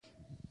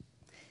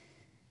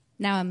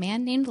Now a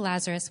man named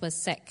Lazarus was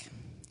sick.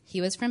 He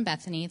was from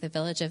Bethany, the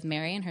village of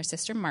Mary and her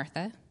sister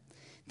Martha.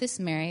 This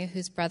Mary,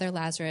 whose brother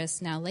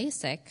Lazarus now lay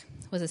sick,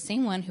 was the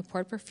same one who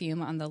poured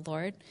perfume on the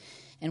Lord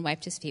and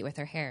wiped his feet with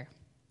her hair.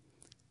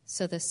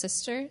 So the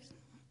sister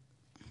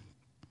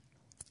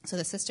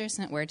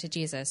sent word to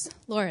Jesus,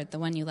 "Lord, the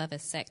one you love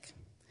is sick."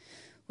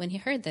 When he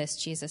heard this,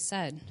 Jesus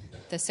said,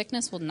 "The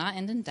sickness will not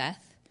end in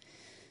death.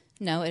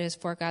 No, it is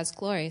for God's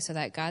glory, so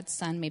that God's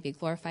Son may be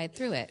glorified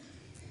through it."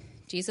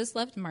 Jesus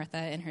loved Martha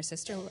and her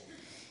sister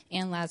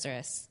and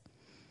Lazarus.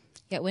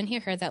 Yet when he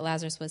heard that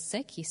Lazarus was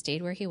sick, he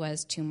stayed where he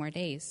was 2 more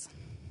days.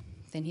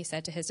 Then he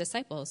said to his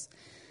disciples,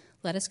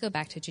 "Let us go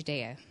back to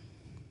Judea."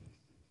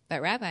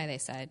 "But Rabbi," they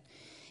said,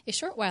 "a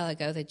short while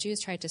ago the Jews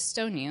tried to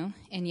stone you,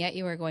 and yet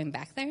you are going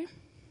back there?"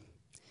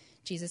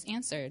 Jesus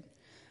answered,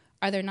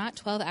 "Are there not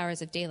 12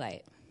 hours of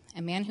daylight?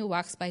 A man who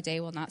walks by day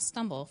will not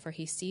stumble, for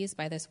he sees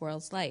by this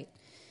world's light.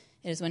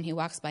 It is when he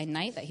walks by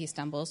night that he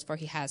stumbles, for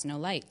he has no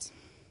light."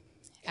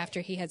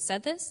 After he had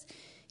said this,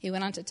 he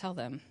went on to tell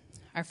them,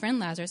 "Our friend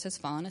Lazarus has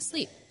fallen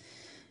asleep,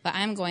 but I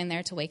am going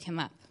there to wake him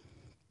up."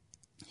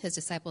 His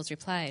disciples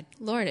replied,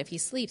 "Lord, if he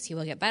sleeps, he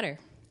will get better."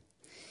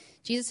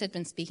 Jesus had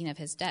been speaking of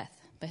his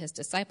death, but his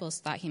disciples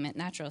thought he meant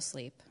natural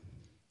sleep.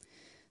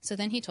 So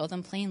then he told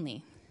them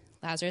plainly,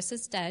 "Lazarus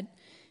is dead,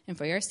 and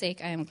for your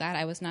sake I am glad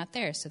I was not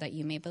there, so that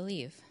you may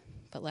believe.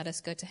 But let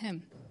us go to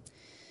him."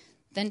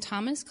 Then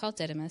Thomas, called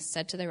Didymus,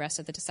 said to the rest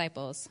of the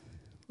disciples,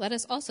 "Let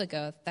us also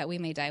go, that we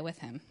may die with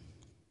him."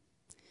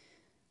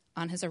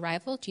 On his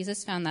arrival,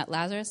 Jesus found that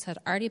Lazarus had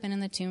already been in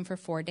the tomb for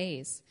 4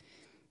 days.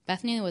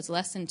 Bethany was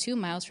less than 2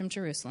 miles from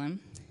Jerusalem,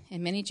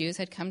 and many Jews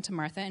had come to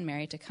Martha and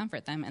Mary to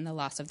comfort them in the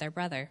loss of their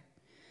brother.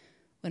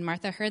 When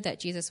Martha heard that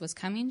Jesus was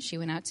coming, she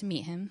went out to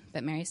meet him,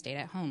 but Mary stayed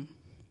at home.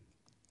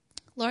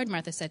 "Lord,"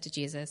 Martha said to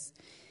Jesus,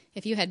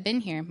 "if you had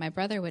been here, my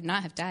brother would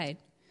not have died.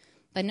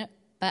 But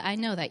I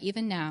know that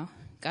even now,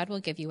 God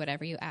will give you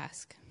whatever you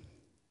ask."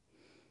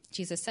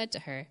 Jesus said to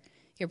her,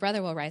 "Your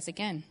brother will rise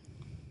again."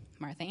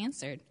 Martha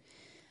answered,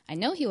 "I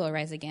know he will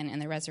rise again in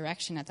the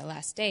resurrection at the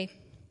last day."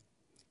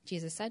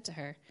 Jesus said to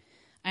her,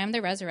 "I am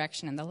the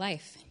resurrection and the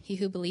life. He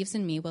who believes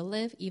in me will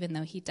live even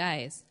though he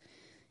dies,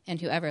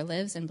 and whoever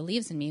lives and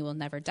believes in me will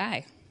never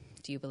die.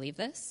 Do you believe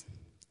this?"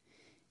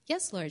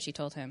 "Yes, Lord," she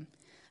told him.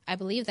 "I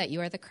believe that you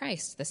are the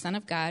Christ, the Son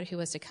of God, who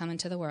was to come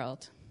into the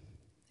world."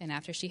 And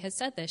after she had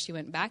said this, she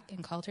went back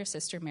and called her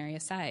sister Mary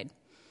aside.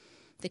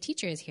 "The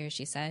teacher is here,"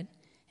 she said,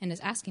 "and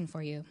is asking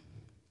for you."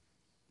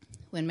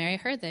 When Mary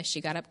heard this, she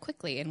got up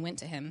quickly and went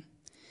to him.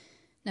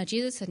 Now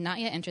Jesus had not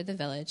yet entered the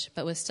village,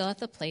 but was still at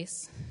the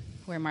place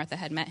where Martha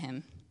had met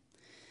him.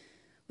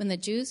 When the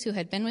Jews who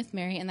had been with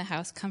Mary in the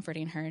house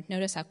comforting her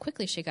noticed how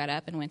quickly she got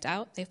up and went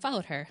out, they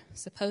followed her,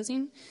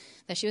 supposing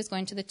that she was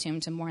going to the tomb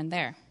to mourn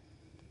there.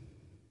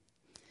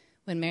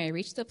 When Mary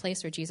reached the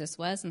place where Jesus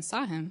was and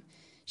saw him,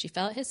 she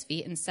fell at his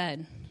feet and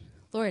said,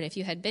 "Lord, if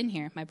you had been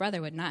here, my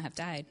brother would not have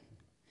died."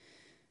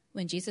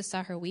 When Jesus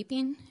saw her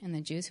weeping, and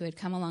the Jews who had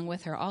come along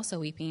with her also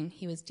weeping,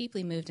 he was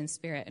deeply moved in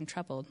spirit and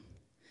troubled.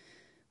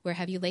 "Where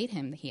have you laid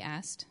him?" he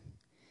asked.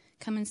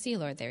 "Come and see,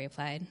 Lord," they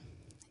replied.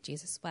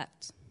 Jesus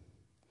wept.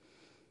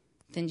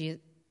 Then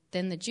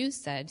the Jews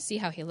said, "See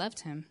how he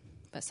loved him."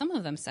 But some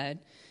of them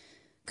said,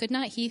 "Could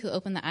not he who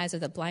opened the eyes of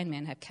the blind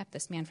man have kept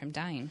this man from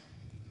dying?"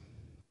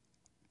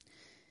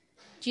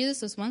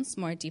 Jesus was once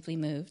more deeply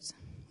moved,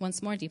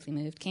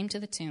 came to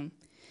the tomb.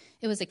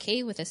 It was a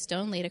cave with a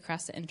stone laid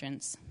across the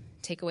entrance.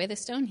 "Take away the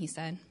stone," he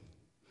said.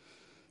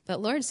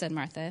 "But Lord," said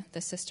Martha,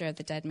 the sister of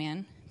the dead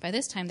man, "by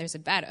this time there's a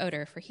bad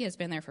odor, for he has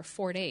been there for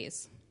 4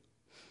 days."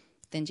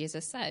 Then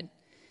Jesus said,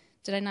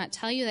 "Did I not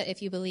tell you that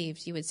if you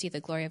believed, you would see the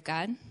glory of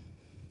God?"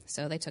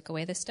 So they took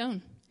away the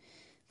stone.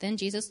 Then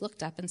Jesus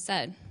looked up and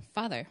said,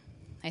 "Father,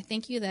 I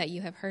thank you that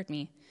you have heard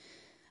me.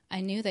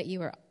 I knew that you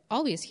will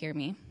always hear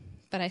me,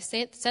 but I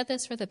said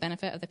this for the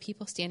benefit of the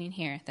people standing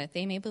here, that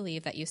they may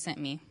believe that you sent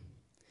me."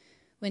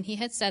 When he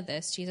had said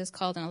this, Jesus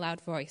called in a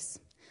loud voice,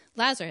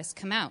 "Lazarus,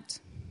 come out."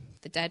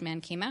 The dead man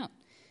came out,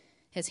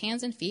 his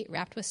hands and feet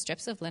wrapped with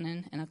strips of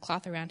linen and a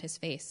cloth around his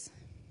face.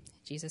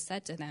 Jesus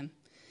said to them,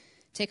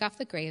 "Take off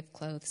the grave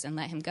clothes and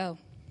let him go."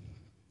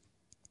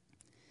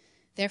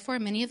 Therefore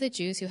many of the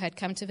Jews who had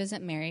come to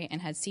visit Mary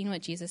and had seen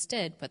what Jesus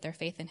did put their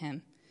faith in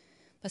him.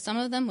 But some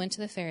of them went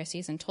to the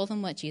Pharisees and told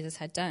them what Jesus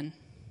had done.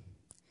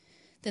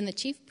 Then the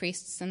chief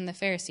priests and the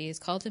Pharisees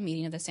called a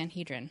meeting of the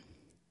Sanhedrin.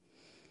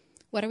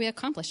 "What are we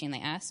accomplishing?"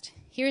 they asked.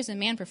 "Here is a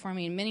man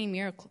performing many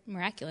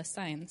miraculous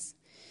signs.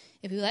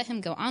 If we let him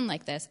go on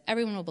like this,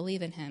 everyone will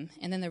believe in him,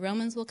 and then the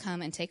Romans will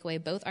come and take away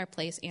both our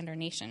place and our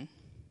nation."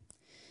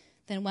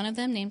 Then one of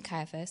them, named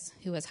Caiaphas,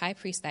 who was high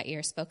priest that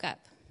year, spoke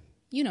up.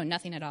 "You know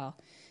nothing at all.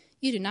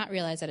 You do not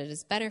realize that it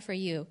is better for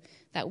you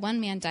that one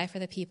man die for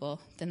the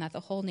people than that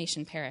the whole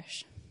nation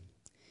perish."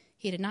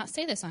 He did not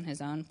say this on his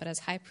own, but as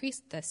high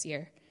priest that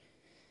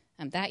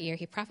year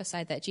he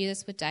prophesied that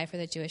Jesus would die for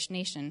the Jewish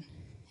nation,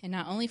 and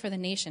not only for the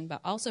nation,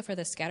 but also for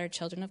the scattered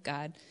children of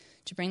God,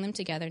 to bring them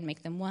together and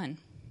make them one,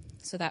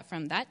 so that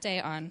from that day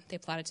on they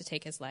plotted to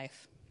take his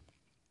life.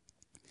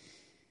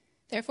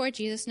 Therefore,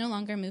 Jesus no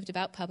longer moved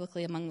about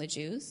publicly among the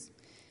Jews.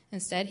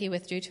 Instead, he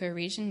withdrew to a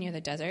region near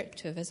the desert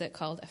to a visit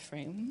called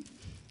Ephraim,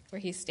 where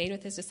he stayed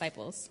with his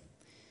disciples.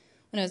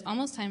 When it was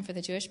almost time for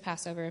the Jewish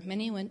Passover,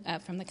 many went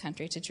up from the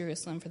country to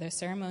Jerusalem for their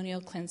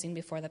ceremonial cleansing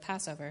before the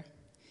Passover.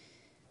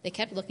 They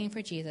kept looking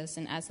for Jesus,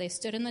 and as they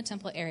stood in the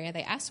temple area,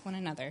 they asked one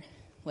another,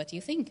 "What do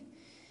you think?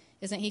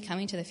 Isn't he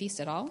coming to the feast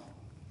at all?"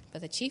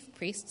 But the chief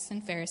priests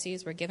and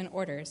Pharisees were given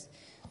orders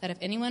that if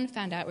anyone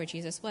found out where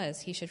Jesus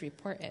was, he should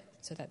report it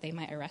so that they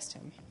might arrest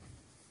him.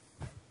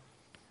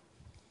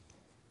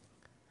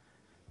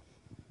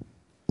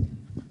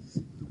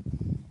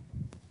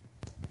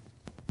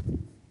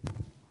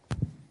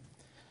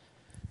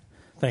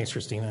 Thanks,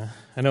 Christina.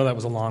 I know that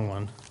was a long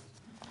one.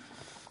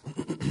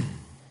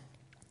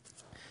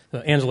 So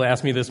Angela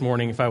asked me this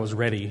morning if I was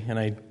ready, and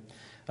I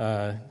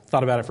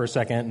thought about it for a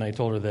second, and I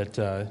told her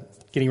that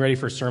getting ready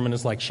for a sermon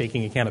is like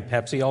shaking a can of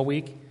Pepsi all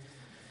week.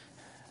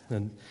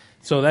 And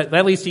so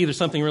that leads to either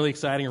something really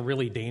exciting or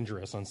really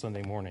dangerous on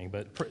Sunday morning.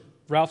 But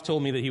Ralph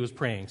told me that he was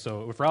praying,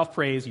 so if Ralph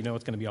prays, you know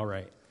it's going to be all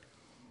right.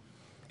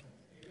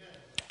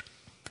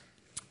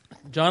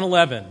 John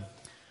 11.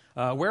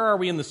 Where are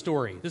we in the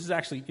story? This is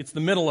actually, it's the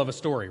middle of a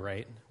story,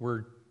 right?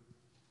 We're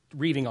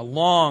reading a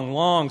long,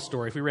 long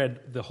story. If we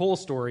read the whole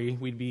story,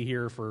 we'd be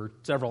here for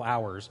several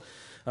hours.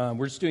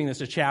 We're just doing this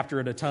a chapter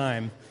at a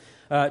time.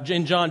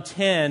 In John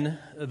 10,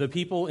 the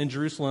people in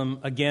Jerusalem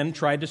again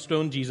tried to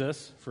stone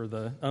Jesus for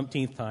the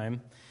umpteenth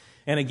time,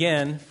 and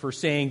again for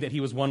saying that he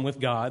was one with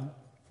God,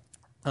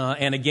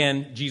 and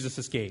again Jesus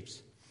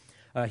escapes.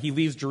 He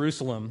leaves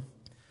Jerusalem.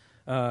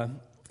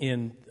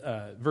 In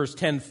verse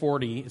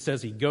 10:40, it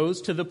says he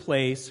goes to the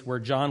place where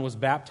John was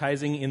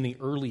baptizing in the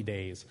early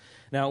days.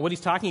 Now, what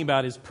he's talking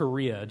about is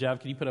Perea. Jav,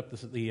 can you put up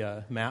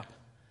the map?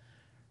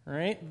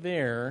 Right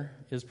there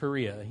is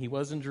Perea. He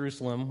was in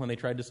Jerusalem when they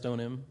tried to stone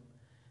him,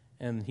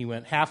 and he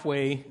went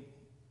halfway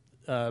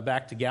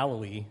back to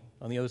Galilee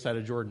on the other side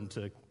of Jordan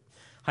to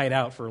hide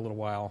out for a little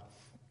while.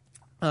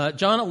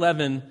 John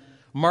 11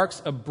 marks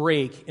a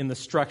break in the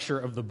structure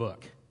of the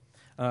book.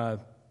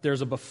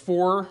 There's a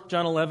before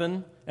John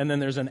 11, and then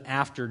there's an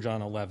after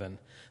John 11.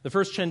 The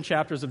first 10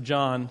 chapters of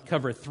John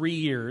cover 3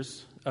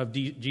 years of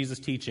Jesus'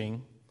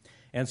 teaching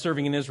and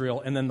serving in Israel,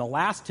 and then the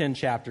last 10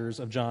 chapters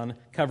of John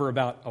cover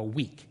about a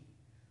week.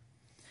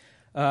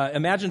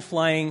 Imagine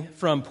flying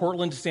from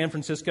Portland to San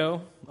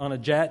Francisco on a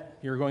jet.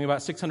 You're going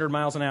about 600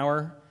 miles an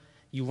hour.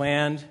 You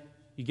land,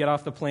 you get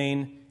off the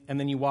plane, and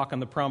then you walk on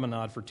the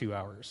promenade for 2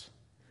 hours.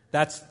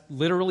 That's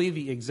literally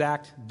the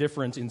exact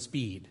difference in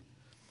speed.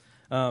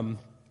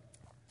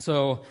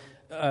 So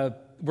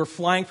we're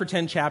flying for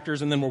 10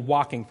 chapters, and then we're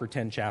walking for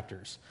 10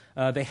 chapters.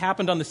 They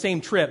happened on the same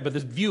trip, but the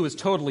view is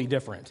totally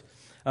different.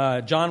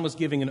 John was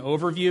giving an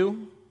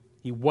overview.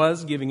 He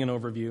was giving an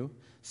overview,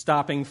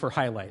 stopping for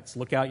highlights.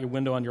 Look out your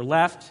window on your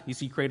left, you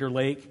see Crater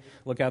Lake.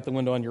 Look out the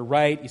window on your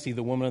right, you see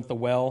the woman at the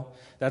well.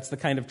 That's the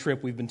kind of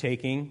trip we've been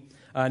taking.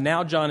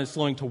 Now John is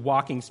slowing to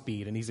walking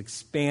speed, and he's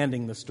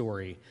expanding the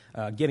story,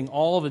 getting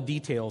all the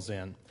details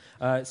in.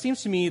 It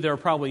seems to me there are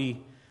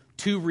probably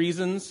 2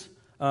 reasons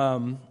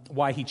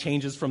why he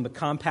changes from the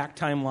compact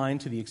timeline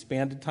to the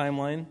expanded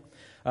timeline.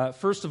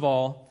 First of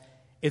all,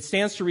 it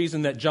stands to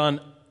reason that John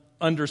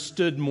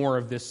understood more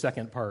of this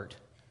second part.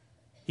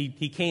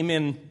 He came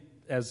in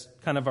as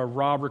kind of a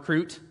raw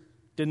recruit,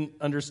 didn't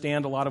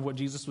understand a lot of what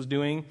Jesus was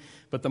doing,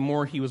 but the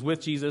more he was with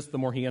Jesus, the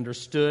more he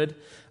understood.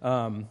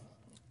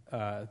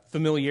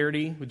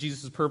 Familiarity with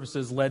Jesus'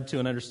 purposes led to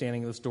an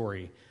understanding of the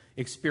story.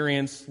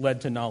 Experience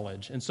led to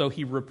knowledge. And so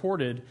he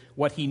reported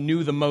what he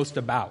knew the most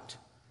about.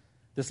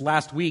 This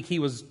last week, he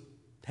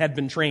had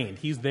been trained.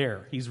 He's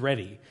there. He's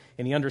ready.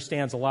 And he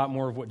understands a lot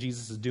more of what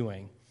Jesus is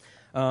doing.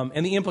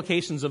 And the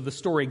implications of the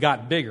story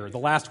got bigger. The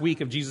last week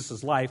of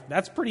Jesus' life,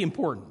 that's pretty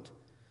important.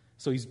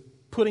 So he's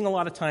putting a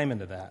lot of time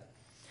into that.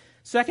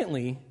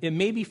 Secondly, it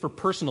may be for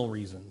personal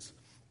reasons.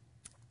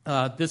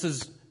 This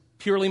is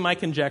purely my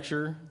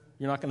conjecture.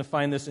 You're not going to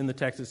find this in the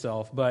text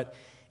itself. But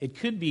it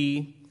could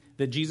be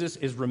that John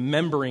is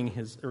remembering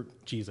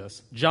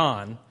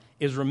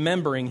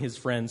his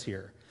friends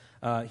here.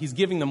 He's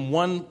giving them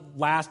one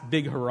last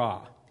big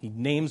hurrah. He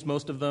names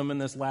most of them in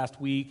this last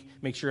week,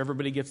 make sure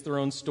everybody gets their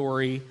own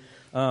story.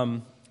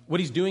 What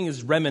he's doing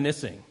is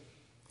reminiscing.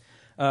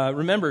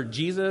 Remember,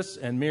 Jesus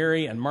and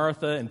Mary and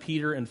Martha and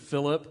Peter and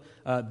Philip,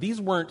 these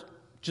weren't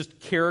just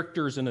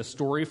characters in a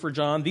story for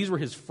John. These were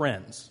his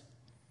friends.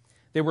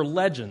 They were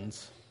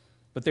legends,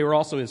 but they were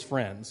also his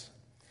friends.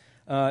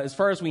 As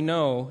far as we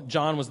know,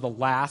 John was the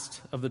last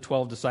of the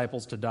 12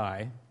 disciples to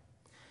die.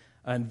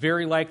 And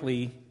very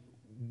likely,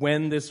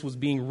 when this was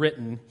being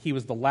written, he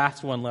was the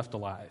last one left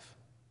alive.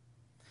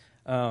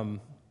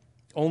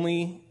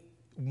 Only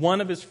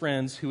one of his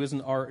friends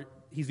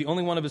he's the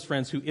only one of his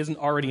friends who isn't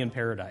already in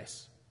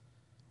paradise.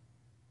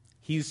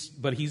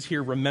 But he's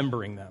here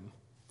remembering them.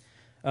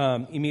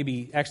 He may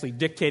be actually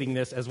dictating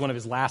this as one of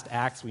his last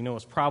acts. We know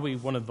it's probably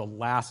one of the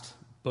last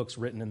books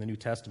written in the New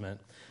Testament.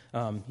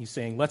 He's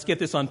saying, let's get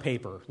this on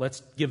paper.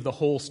 Let's give the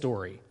whole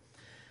story.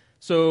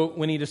 So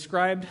when he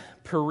described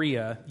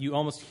Perea, you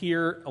almost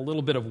hear a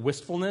little bit of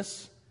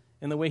wistfulness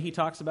in the way he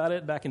talks about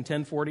it back in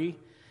 1040.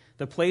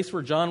 The place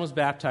where John was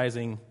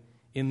baptizing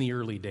in the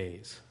early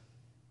days.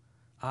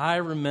 I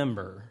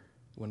remember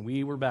when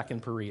we were back in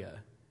Perea,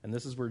 and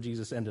this is where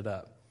Jesus ended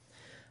up.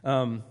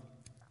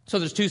 So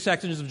there's 2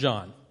 sections of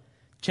John,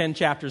 10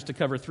 chapters to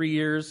cover 3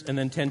 years, and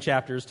then 10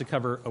 chapters to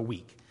cover a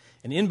week.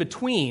 And in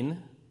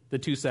between the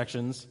 2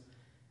 sections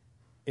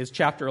is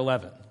chapter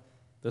 11,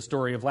 the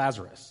story of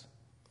Lazarus.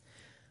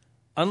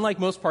 Unlike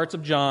most parts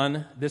of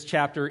John, this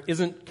chapter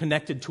isn't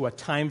connected to a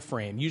time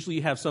frame. Usually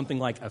you have something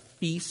like a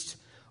feast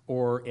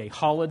or a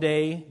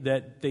holiday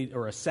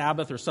or a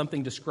Sabbath or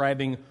something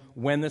describing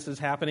when this is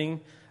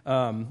happening.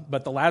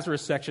 But the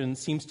Lazarus section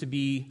seems to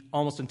be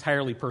almost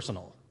entirely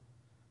personal.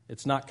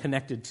 It's not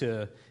connected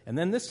to, and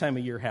then this time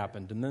of year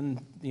happened, and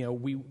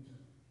then we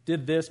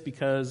did this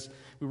because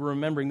we were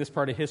remembering this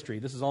part of history.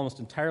 This is almost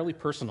entirely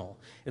personal.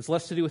 It's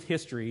less to do with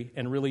history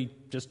and really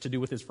just to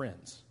do with his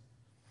friends.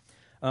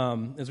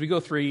 As we go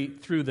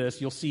through this,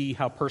 you'll see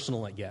how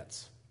personal it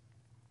gets.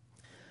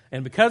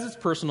 And because it's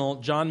personal,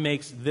 John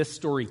makes this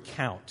story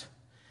count.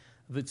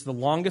 It's the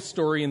longest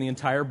story in the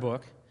entire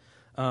book.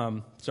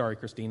 Sorry,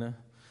 Christina.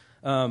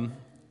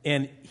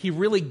 And he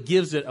really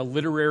gives it a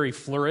literary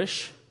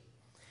flourish.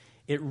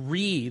 It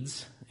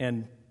reads,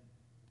 and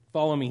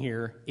follow me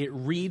here, it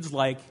reads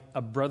like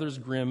a Brothers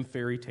Grimm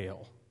fairy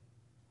tale.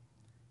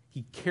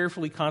 He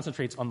carefully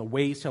concentrates on the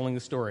way he's telling the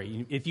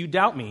story. If you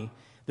doubt me,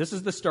 this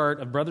is the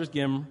start of Brothers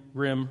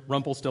Grimm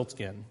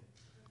Rumpelstiltskin.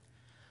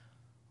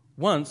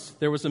 Once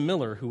there was a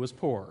miller who was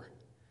poor,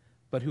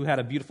 but who had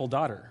a beautiful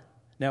daughter.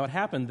 Now it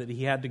happened that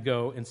he had to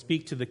go and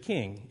speak to the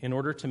king in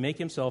order to make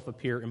himself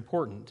appear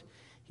important.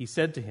 He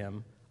said to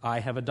him, "I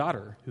have a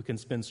daughter who can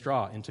spin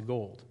straw into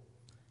gold."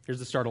 Here's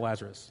the start of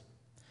Lazarus.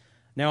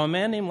 Now a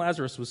man named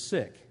Lazarus was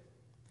sick.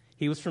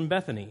 He was from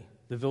Bethany,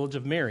 the village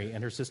of Mary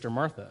and her sister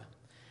Martha.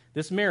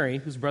 This Mary,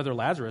 whose brother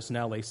Lazarus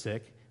now lay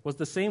sick, was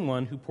the same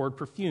one who poured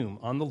perfume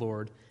on the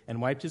Lord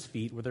and wiped his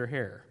feet with her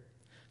hair.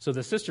 So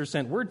the sister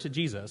sent word to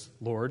Jesus,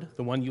 "Lord,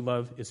 the one you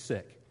love is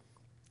sick."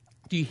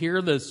 Do you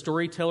hear the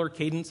storyteller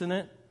cadence in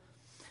it?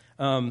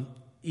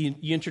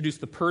 You introduce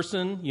the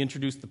person, you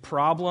introduce the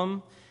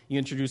problem, you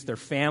introduce their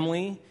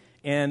family,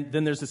 and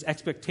then there's this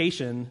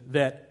expectation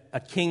that a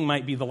king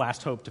might be the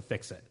last hope to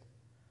fix it.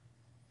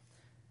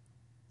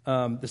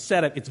 The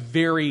setup, it's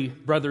very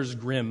Brothers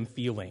Grimm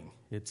feeling.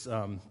 It's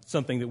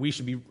something that we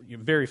should be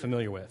very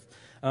familiar with.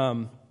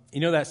 You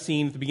know that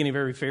scene at the beginning of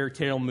every fairy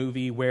tale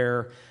movie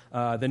where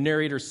the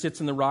narrator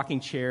sits in the rocking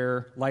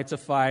chair, lights a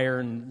fire,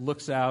 and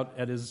looks out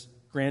at his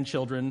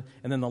grandchildren,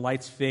 and then the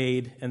lights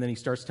fade, and then he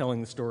starts telling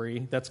the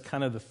story? That's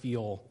kind of the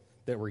feel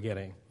that we're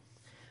getting.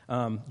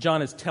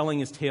 John is telling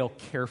his tale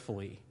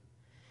carefully.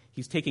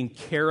 He's taking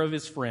care of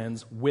his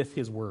friends with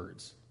his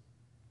words.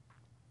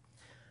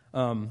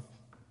 Give me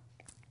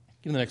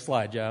the next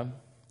slide, Job.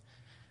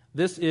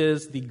 This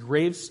is the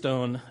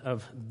gravestone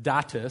of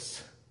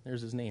Datus.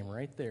 There's his name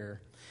right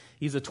there.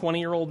 He's a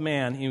 20-year-old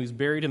man, and he was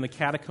buried in the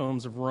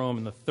catacombs of Rome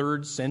in the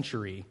 3rd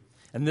century.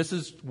 And this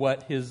is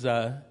what his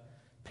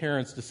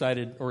parents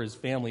decided, or his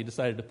family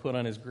decided to put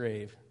on his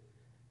grave.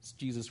 It's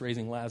Jesus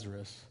raising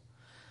Lazarus.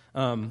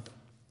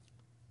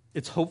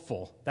 It's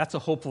hopeful. That's a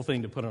hopeful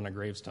thing to put on a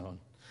gravestone.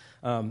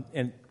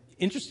 And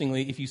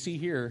interestingly, if you see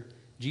here,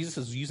 Jesus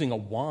is using a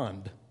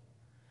wand.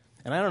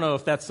 And I don't know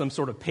if that's some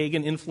sort of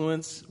pagan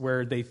influence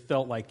where they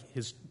felt like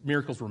his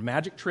miracles were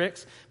magic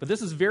tricks, but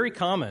this is very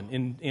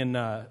common in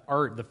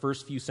art the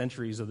first few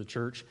centuries of the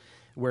church,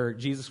 where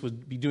Jesus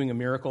would be doing a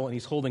miracle and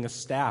he's holding a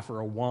staff or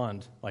a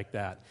wand like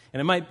that.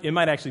 And it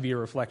might actually be a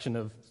reflection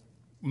of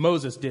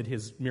Moses did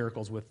his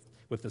miracles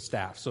with the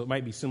staff, so it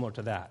might be similar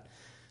to that.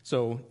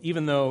 So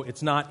even though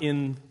it's not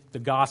in the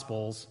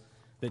Gospels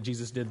that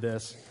Jesus did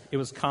this, it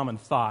was common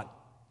thought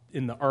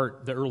in the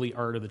early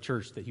art of the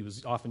church that he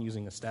was often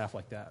using a staff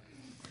like that.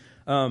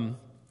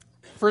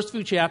 First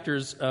few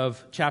chapters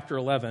of chapter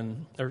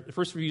 11, or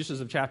first few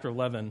uses of chapter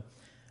 11,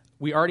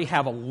 we already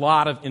have a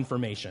lot of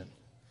information.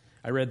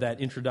 I read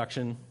that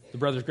introduction, the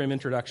Brothers Grimm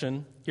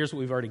introduction. Here's what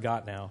we've already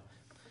got now.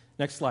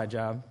 Next slide,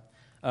 Job.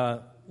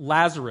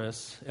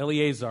 Lazarus,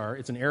 Eleazar,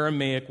 it's an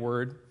Aramaic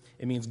word.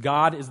 It means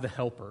God is the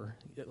helper.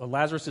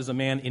 Lazarus is a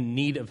man in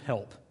need of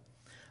help.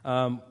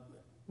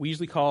 We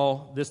usually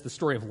call this the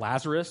story of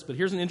Lazarus, but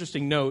here's an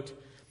interesting note.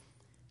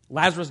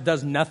 Lazarus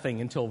does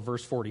nothing until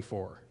verse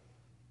 44.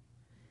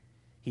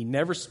 He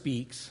never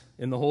speaks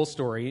in the whole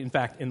story. In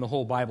fact, in the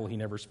whole Bible, he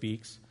never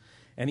speaks.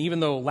 And even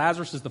though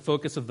Lazarus is the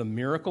focus of the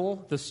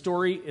miracle, the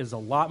story is a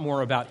lot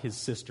more about his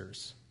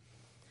sisters.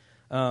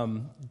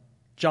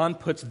 John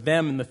puts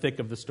them in the thick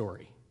of the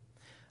story.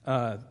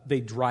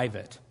 They drive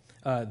it.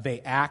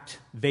 They act,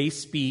 they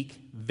speak,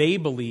 they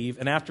believe,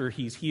 and after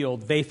he's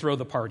healed, they throw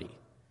the party.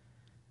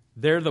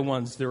 They're the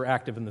ones that are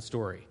active in the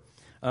story.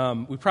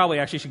 We probably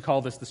actually should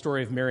call this the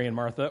story of Mary and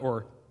Martha,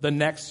 or the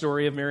next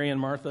story of Mary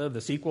and Martha,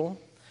 the sequel.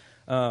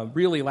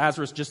 Really,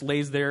 Lazarus just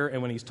lays there,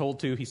 and when he's told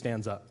to, he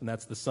stands up, and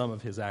that's the sum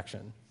of his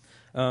action.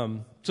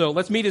 So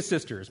let's meet his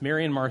sisters,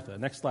 Mary and Martha.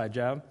 Next slide,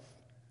 Job.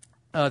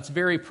 It's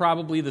very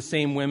probably the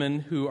same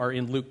women who are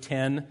in Luke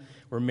 10,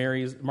 where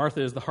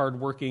Martha is the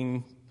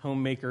hardworking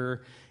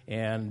homemaker,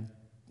 and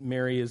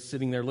Mary is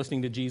sitting there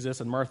listening to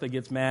Jesus, and Martha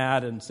gets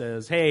mad and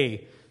says,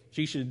 hey,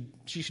 she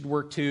should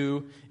work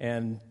too.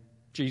 And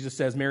Jesus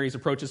says Mary's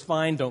approach is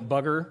fine, don't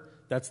bug her.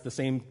 That's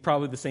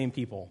probably the same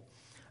people.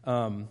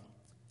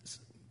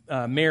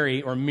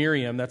 Mary, or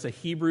Miriam, that's a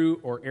Hebrew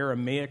or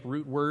Aramaic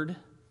root word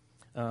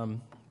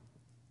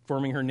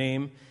forming her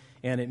name,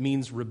 and it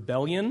means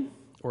rebellion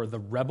or the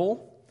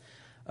rebel.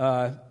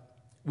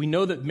 We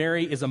know that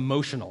Mary is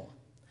emotional.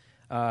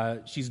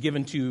 She's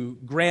given to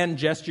grand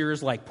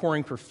gestures like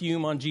pouring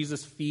perfume on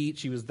Jesus' feet.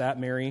 She was that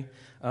Mary.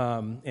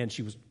 And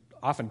she was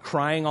often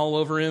crying all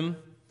over him.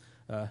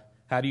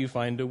 How do you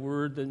find a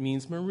word that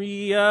means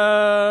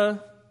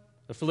Maria?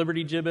 A filibert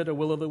gibbet, a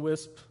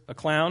will-o'-the-wisp, a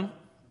clown?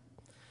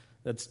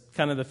 That's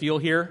kind of the feel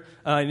here.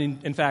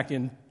 In fact,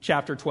 in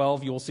chapter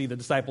 12, you'll see the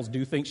disciples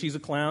do think she's a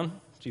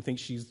clown. They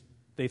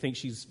think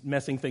she's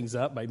messing things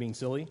up by being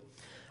silly.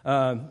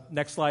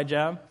 Next slide,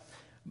 Jab.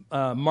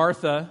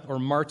 Martha, or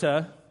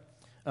Marta,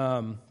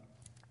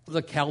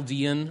 the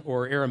Chaldean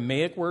or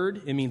Aramaic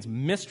word. It means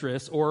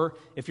mistress, or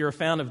if you're a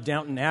fan of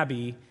Downton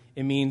Abbey,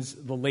 it means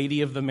the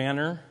lady of the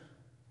manor.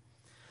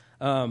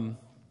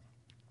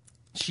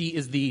 She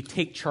is the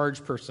take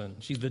charge person.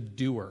 She's the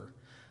doer.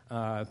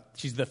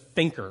 She's the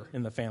thinker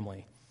in the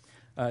family.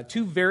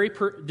 Two very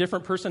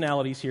different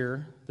personalities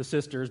here, the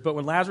sisters. But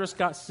when Lazarus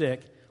got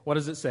sick, what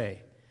does it say?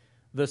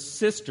 The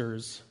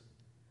sisters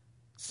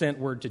sent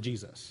word to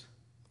Jesus.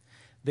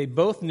 They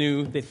both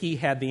knew that he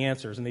had the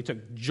answers, and they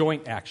took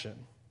joint action.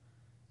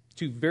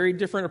 Two very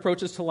different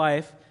approaches to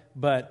life,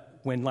 but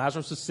when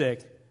Lazarus was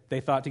sick,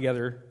 they thought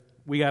together,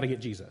 we got to get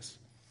Jesus.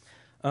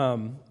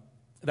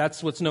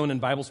 That's what's known in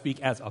Bible speak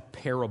as a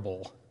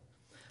parable.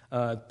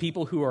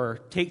 People who are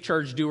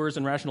take-charge doers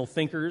and rational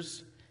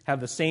thinkers have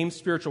the same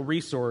spiritual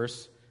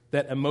resource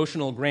that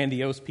emotional,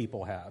 grandiose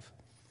people have.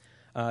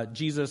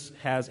 Jesus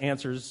has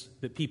answers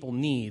that people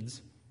need,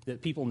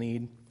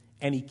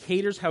 and he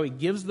caters how he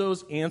gives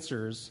those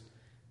answers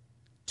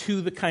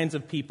to the kinds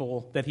of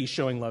people that he's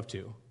showing love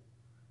to.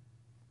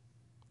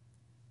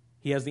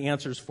 He has the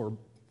answers for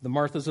the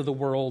Marthas of the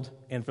world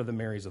and for the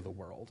Marys of the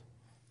world.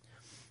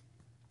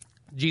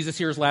 Jesus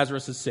hears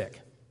Lazarus is sick.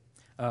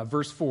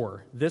 Verse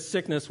 4, this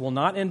sickness will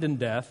not end in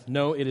death.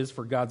 No, it is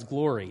for God's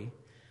glory,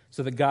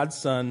 so that God's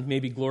Son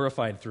may be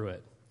glorified through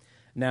it.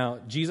 Now,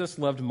 Jesus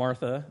loved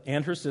Martha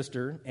and her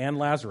sister and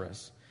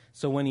Lazarus.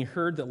 So when he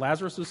heard that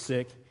Lazarus was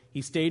sick,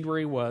 he stayed where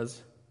he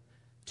was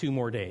 2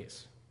 more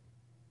days.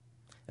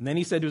 And then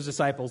he said to his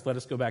disciples, let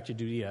us go back to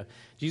Judea.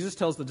 Jesus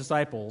tells the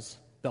disciples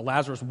that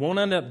Lazarus won't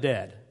end up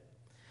dead.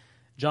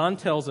 John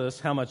tells us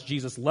how much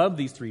Jesus loved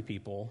these 3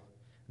 people.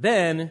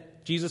 Then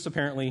Jesus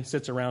apparently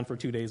sits around for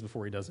 2 days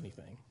before he does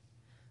anything.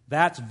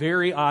 That's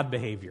very odd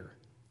behavior.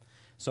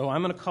 So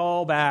I'm going to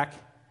call back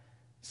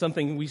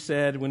something we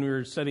said when we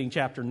were studying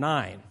chapter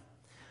 9.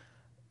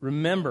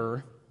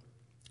 Remember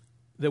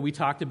that we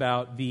talked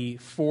about the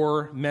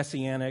 4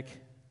 messianic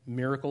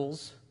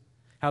miracles,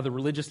 how the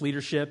religious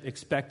leadership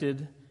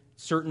expected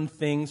certain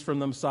things from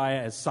the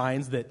Messiah as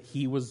signs that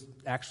he was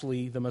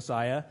actually the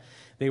Messiah.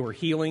 They were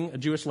healing a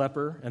Jewish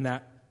leper, and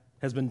that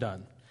has been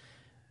done.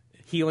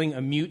 Healing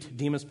a mute,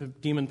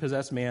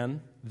 demon-possessed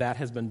man, that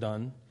has been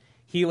done.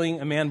 Healing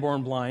a man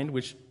born blind,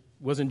 which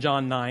was in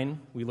John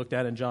 9, we looked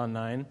at in John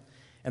 9.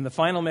 And the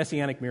final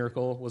messianic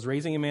miracle was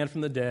raising a man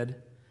from the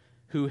dead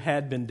who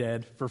had been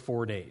dead for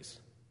 4 days.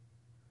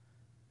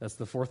 That's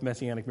the 4th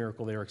messianic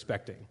miracle they were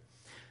expecting.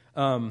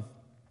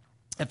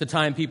 At the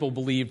time, people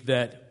believed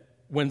that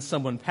when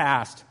someone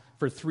passed,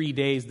 for 3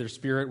 days their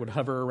spirit would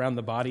hover around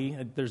the body.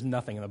 There's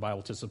nothing in the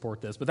Bible to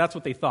support this, but that's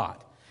what they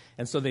thought.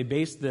 And so they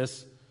based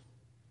this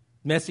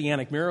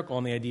messianic miracle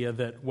on the idea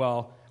that,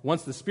 well,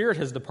 once the spirit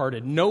has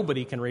departed,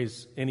 nobody can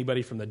raise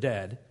anybody from the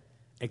dead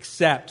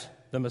except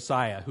the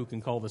Messiah, who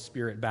can call the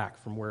spirit back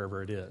from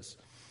wherever it is.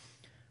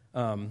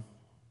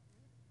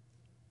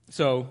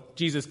 So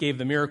Jesus gave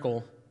the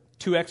miracle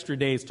 2 extra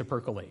days to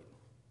percolate.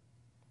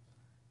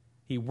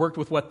 He worked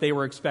with what they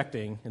were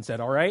expecting and said,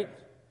 all right,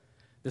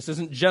 this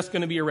isn't just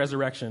going to be a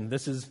resurrection.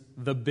 This is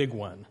the big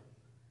one.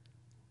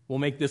 We'll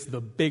make this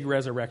the big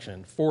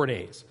resurrection, 4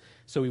 days.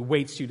 So he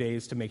waits 2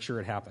 days to make sure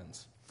it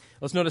happens.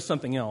 Let's notice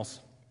something else.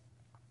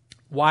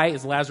 Why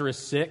is Lazarus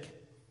sick?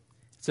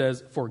 It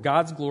says, for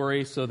God's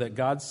glory, so that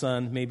God's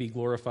Son may be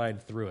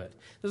glorified through it.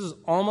 This is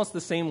almost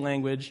the same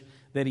language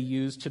that he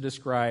used to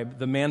describe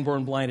the man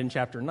born blind in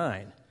chapter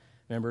 9.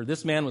 Remember,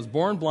 this man was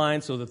born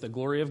blind so that the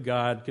glory of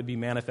God could be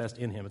manifest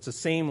in him. It's the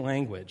same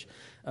language.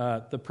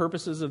 The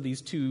purposes of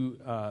these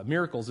 2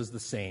 miracles is the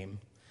same.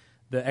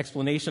 The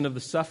explanation of the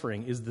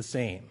suffering is the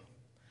same.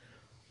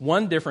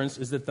 One difference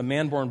is that the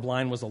man born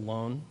blind was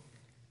alone.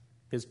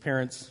 His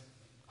parents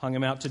hung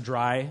him out to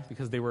dry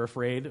because they were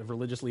afraid of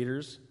religious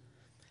leaders.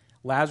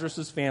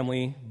 Lazarus'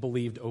 family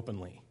believed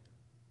openly.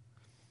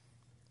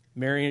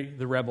 Mary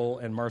the rebel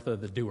and Martha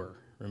the doer,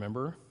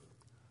 remember?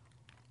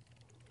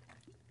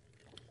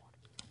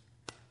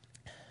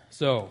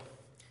 So,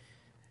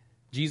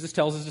 Jesus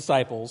tells his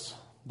disciples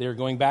they're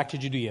going back to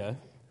Judea.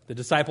 The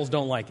disciples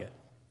don't like it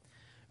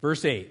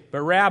Verse 8,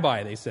 "But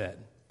Rabbi," they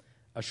said,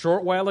 "a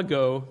short while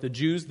ago the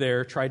Jews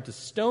there tried to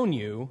stone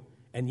you,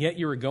 and yet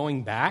you are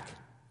going back?"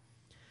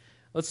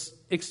 Let's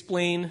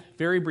explain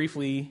very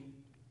briefly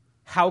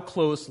how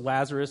close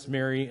Lazarus,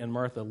 Mary, and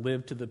Martha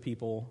lived to the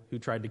people who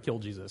tried to kill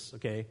Jesus,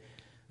 okay?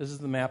 This is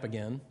the map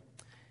again.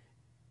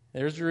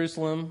 There's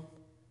Jerusalem.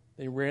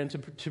 They ran to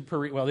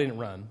Perea. Well, they didn't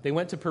run. They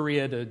went to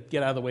Perea to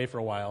get out of the way for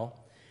a while.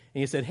 And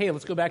he said, hey,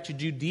 let's go back to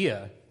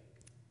Judea.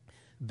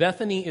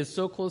 Bethany is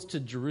so close to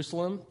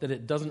Jerusalem that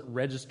it doesn't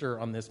register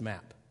on this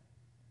map.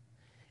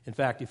 In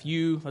fact, if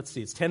you, let's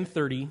see, it's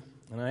 10:30,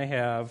 and I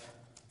have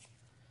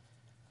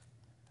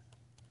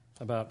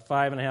about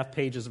 5.5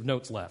 pages of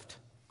notes left.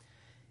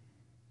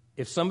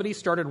 If somebody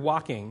started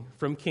walking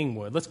from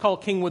Kingwood, let's call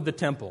Kingwood the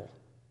temple,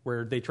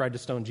 where they tried to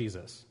stone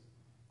Jesus,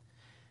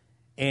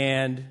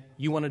 and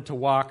you wanted to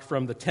walk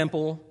from the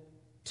temple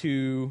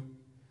to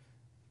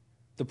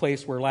the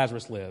place where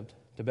Lazarus lived,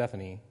 to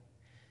Bethany,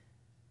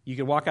 you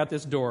could walk out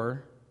this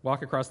door,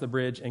 walk across the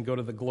bridge, and go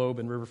to the Globe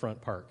and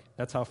Riverfront Park.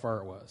 That's how far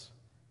it was.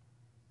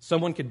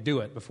 Someone could do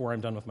it before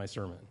I'm done with my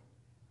sermon.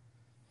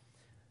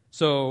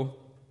 So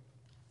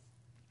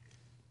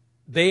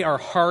they are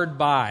hard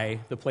by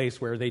the place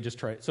where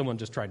someone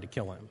just tried to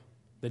kill him.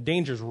 The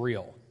danger's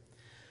real.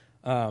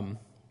 In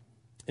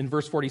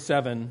verse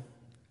 47,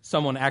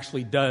 someone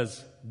actually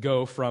does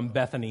go from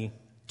Bethany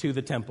to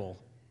the temple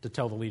to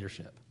tell the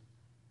leadership.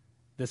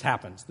 This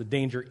happens. The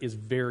danger is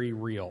very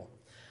real.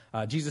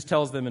 Jesus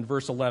tells them in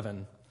verse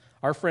 11,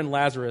 "Our friend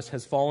Lazarus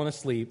has fallen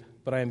asleep,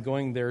 but I am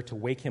going there to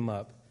wake him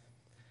up."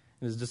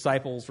 And his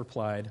disciples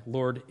replied,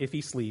 "Lord, if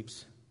he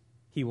sleeps,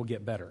 he will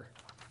get better."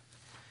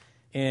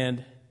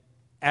 And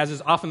as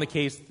is often the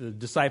case, the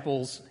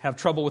disciples have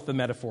trouble with the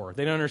metaphor.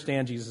 They don't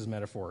understand Jesus'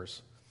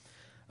 metaphors.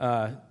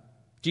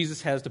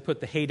 Jesus has to put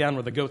the hay down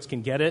where the goats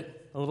can get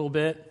it a little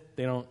bit.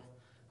 They don't,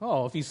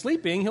 if he's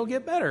sleeping, he'll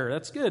get better.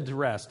 That's good to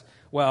rest.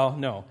 Well,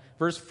 no.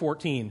 Verse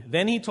 14,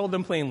 "Then he told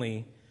them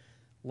plainly,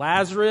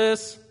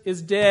 Lazarus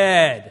is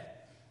dead.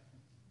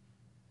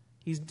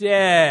 He's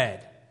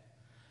dead.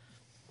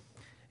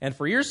 And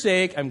for your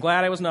sake, I'm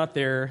glad I was not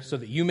there so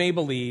that you may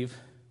believe,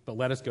 but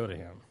let us go to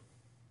him."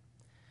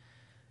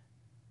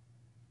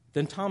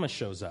 Then Thomas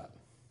shows up.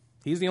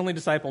 He's the only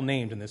disciple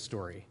named in this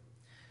story.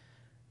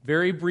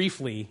 Very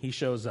briefly, he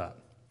shows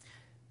up.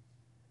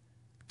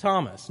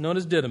 Thomas, known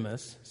as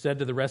Didymus, said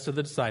to the rest of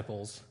the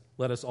disciples,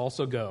 "Let us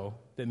also go,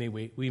 that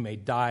we may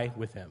die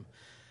with him."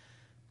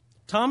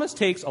 Thomas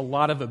takes a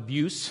lot of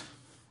abuse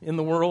in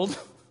the world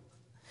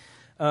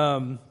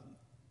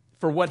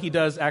for what he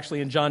does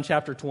actually in John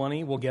chapter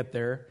 20. We'll get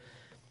there.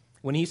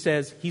 When he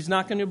says he's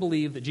not going to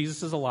believe that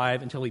Jesus is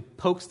alive until he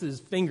pokes his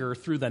finger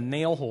through the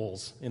nail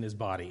holes in his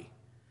body.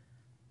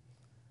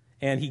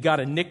 And he got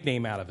a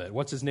nickname out of it.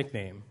 What's his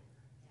nickname?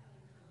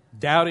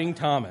 Doubting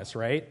Thomas,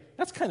 right?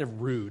 That's kind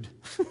of rude.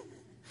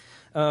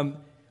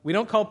 We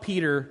don't call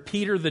Peter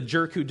the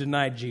jerk who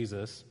denied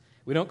Jesus.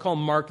 We don't call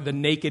Mark the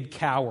naked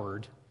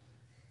coward.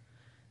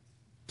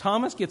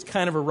 Thomas gets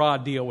kind of a raw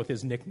deal with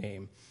his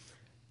nickname.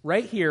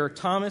 Right here,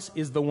 Thomas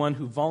is the one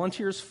who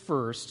volunteers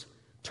first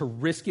to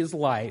risk his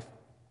life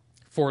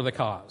for the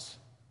cause.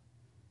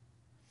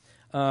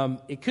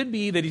 It could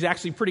be that he's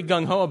actually pretty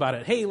gung-ho about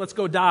it. Hey, let's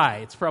go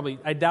die.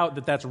 I doubt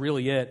that that's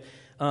really it.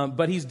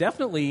 But he's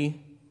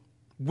definitely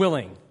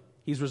willing.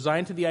 He's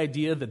resigned to the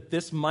idea that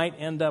this might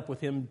end up with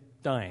him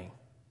dying.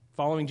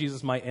 Following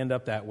Jesus might end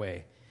up that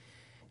way.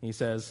 And he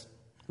says,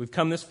 we've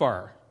come this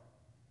far.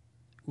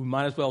 We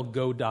might as well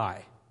go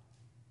die.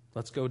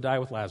 Let's go die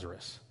with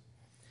Lazarus.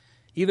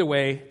 Either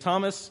way,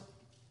 Thomas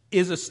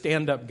is a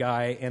stand-up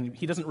guy, and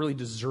he doesn't really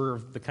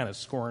deserve the kind of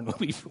scorn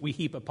we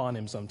heap upon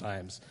him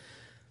sometimes.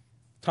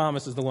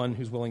 Thomas is the one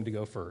who's willing to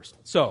go first.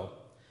 So,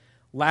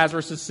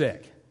 Lazarus is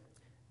sick.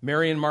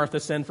 Mary and Martha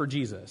send for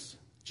Jesus.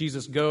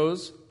 Jesus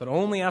goes, but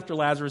only after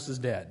Lazarus is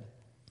dead.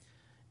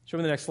 Show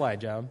me the next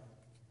slide, Joe.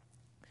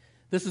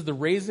 This is the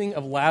raising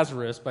of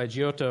Lazarus by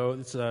Giotto.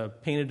 It's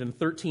painted in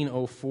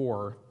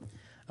 1304.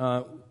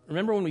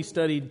 Remember when we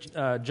studied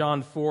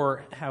John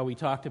 4, how we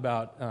talked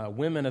about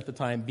women at the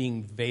time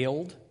being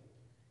veiled?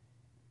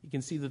 You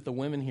can see that the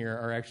women here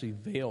are actually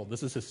veiled.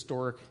 This is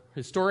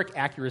historic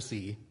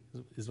accuracy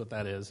is what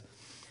that is.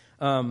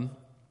 The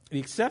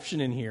exception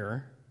in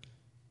here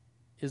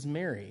is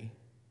Mary.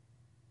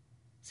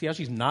 See how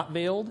she's not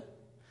veiled?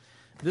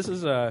 This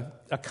is a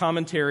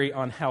commentary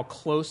on how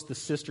close the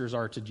sisters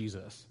are to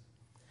Jesus,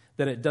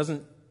 that it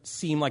doesn't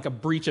seem like a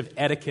breach of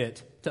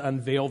etiquette to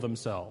unveil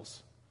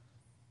themselves.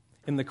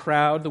 In the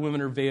crowd, the women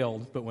are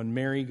veiled, but when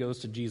Mary goes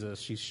to Jesus,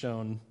 she's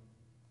shown,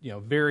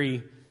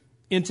 very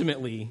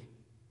intimately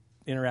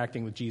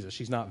interacting with Jesus.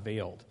 She's not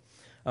veiled.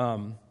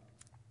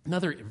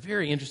 Another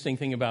very interesting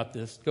thing about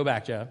this, go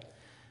back, Jeff,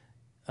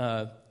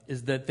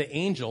 is that the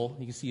angel,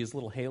 you can see his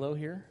little halo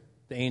here,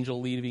 the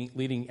angel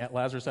leading at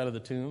Lazarus out of the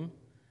tomb,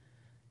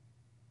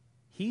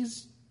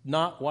 he's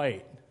not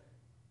white.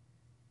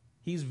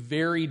 He's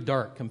very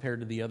dark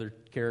compared to the other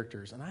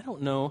characters. And I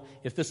don't know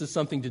if this is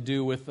something to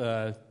do with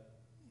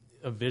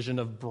a vision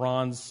of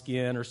bronze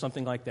skin or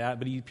something like that,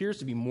 but he appears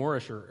to be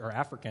Moorish or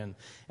African.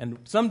 And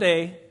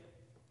someday,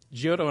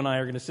 Giotto and I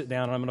are going to sit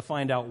down, and I'm going to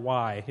find out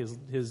why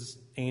his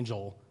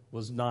angel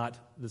was not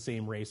the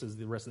same race as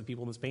the rest of the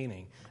people in this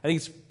painting. I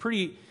think it's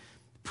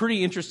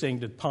pretty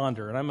interesting to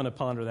ponder, and I'm going to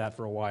ponder that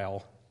for a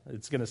while.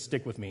 It's going to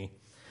stick with me.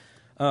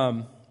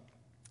 The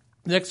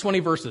next 20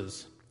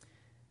 verses,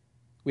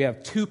 we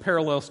have two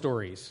parallel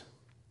stories.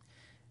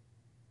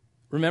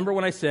 Remember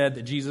when I said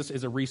that Jesus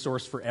is a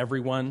resource for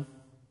everyone,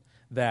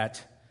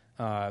 that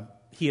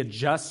he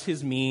adjusts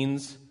his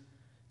means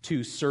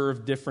to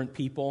serve different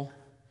people?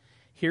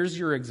 Here's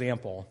your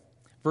example.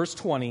 Verse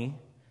 20,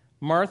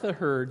 Martha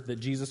heard that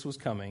Jesus was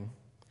coming.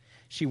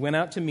 She went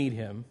out to meet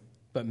him,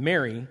 but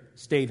Mary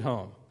stayed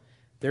home.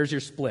 There's your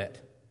split.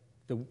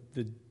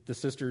 The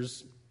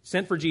sisters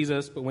sent for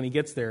Jesus, but when he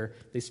gets there,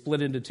 they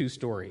split into two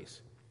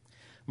stories.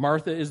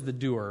 Martha is the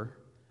doer.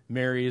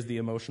 Mary is the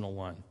emotional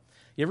one.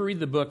 You ever read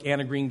the book Anne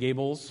of Green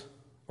Gables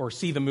or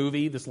see the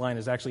movie? This line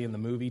is actually in the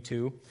movie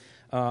too.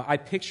 I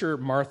picture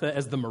Martha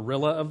as the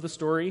Marilla of the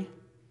story.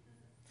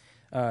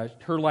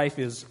 Her life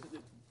is,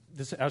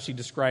 this is how she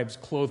describes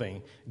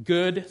clothing: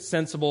 good,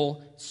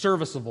 sensible,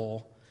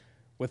 serviceable,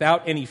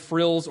 without any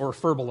frills or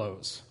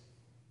furbelows.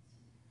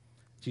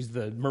 She's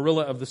the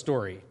Marilla of the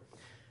story.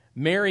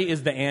 Mary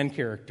is the Anne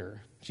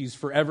character. She's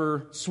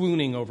forever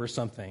swooning over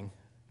something.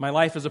 My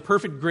life is a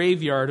perfect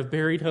graveyard of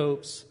buried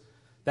hopes.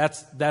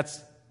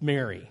 That's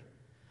Mary.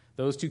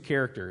 Those two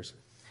characters.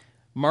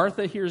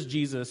 Martha hears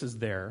Jesus is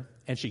there,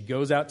 and she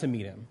goes out to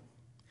meet him.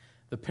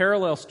 The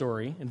parallel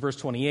story in verse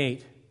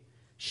 28,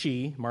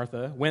 she,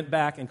 Martha, went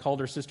back and called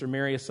her sister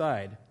Mary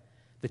aside.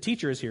 The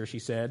teacher is here, she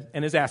said,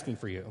 and is asking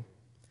for you.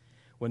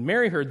 When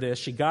Mary heard this,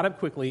 she got up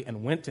quickly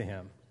and went to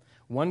him.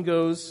 One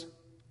goes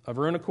of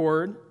her own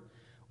accord.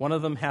 One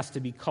of them has to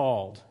be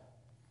called.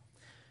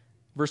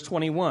 Verse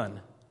 21,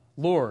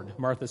 Lord,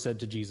 Martha said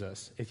to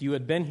Jesus, if you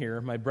had been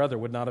here, my brother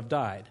would not have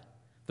died.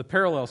 The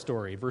parallel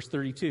story, verse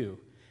 32,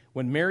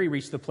 when Mary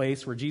reached the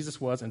place where Jesus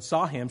was and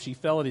saw him, she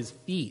fell at his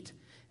feet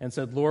and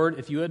said, Lord,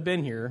 if you had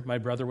been here, my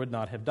brother would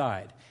not have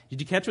died. Did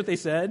you catch what they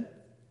said?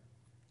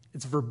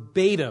 It's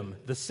verbatim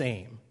the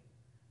same.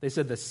 They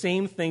said the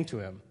same thing to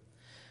him.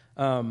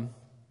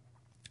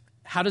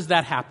 How does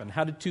that happen?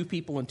 How did two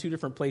people in two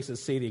different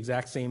places say the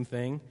exact same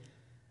thing?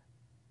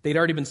 They'd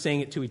already been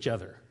saying it to each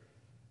other.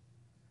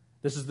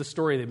 This is the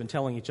story they've been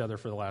telling each other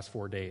for the last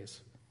 4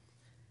 days.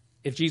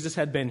 If Jesus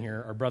had been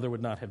here, our brother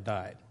would not have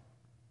died.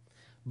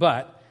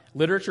 But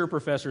literature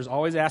professors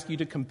always ask you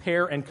to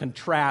compare and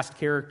contrast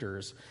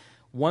characters.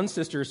 One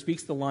sister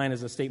speaks the line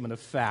as a statement of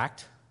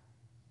fact.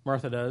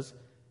 Martha does.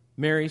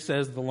 Mary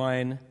says the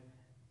line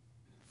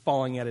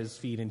falling at his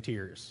feet in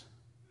tears.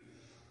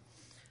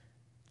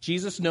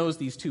 Jesus knows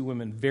these two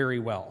women very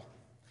well.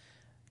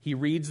 He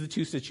reads the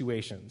two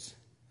situations.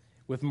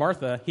 With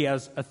Martha, he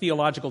has a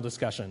theological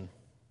discussion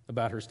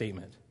about her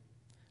statement.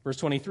 Verse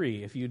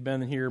 23, if you'd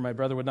been here, my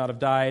brother would not have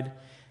died.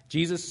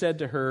 Jesus said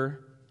to her,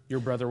 your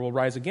brother will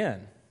rise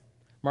again.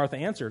 Martha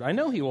answered, I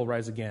know he will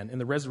rise again in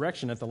the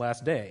resurrection at the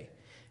last day.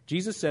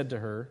 Jesus said to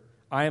her,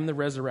 I am the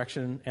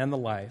resurrection and the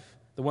life.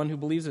 The one who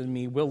believes in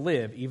me will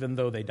live even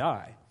though they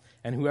die.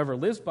 And whoever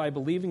lives by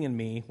believing in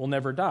me will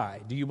never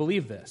die. Do you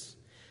believe this?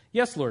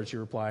 Yes, Lord, she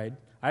replied.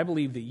 I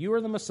believe that you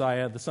are the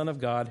Messiah, the Son of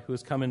God, who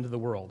has come into the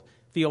world.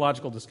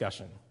 Theological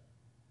discussion.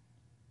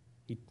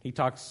 He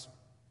talks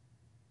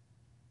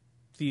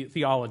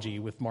theology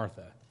with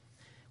Martha.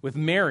 With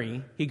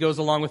Mary, he goes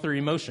along with her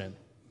emotion.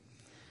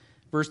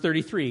 Verse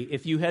 33,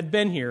 if you had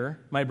been here,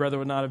 my brother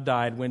would not have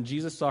died. When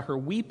Jesus saw her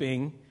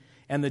weeping,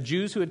 and the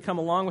Jews who had come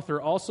along with her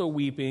also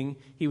weeping,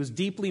 he was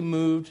deeply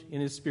moved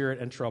in his spirit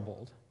and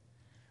troubled.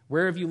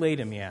 Where have you laid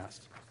him, he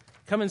asked.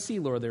 Come and see,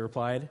 Lord, they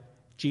replied.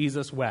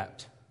 Jesus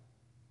wept.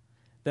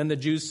 Then the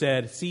Jews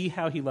said, see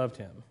how he loved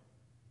him.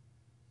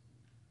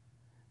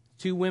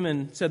 Two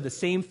women said the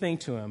same thing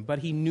to him, but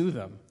he knew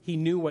them. He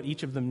knew what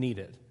each of them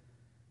needed.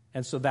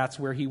 And so that's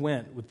where he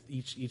went with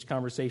each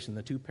conversation,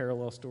 the two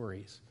parallel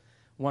stories.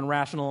 One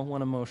rational,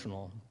 one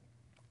emotional.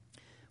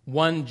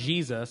 One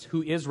Jesus,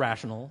 who is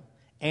rational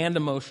and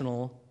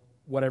emotional,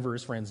 whatever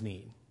his friends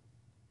need.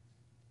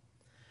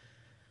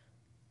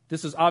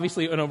 This is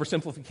obviously an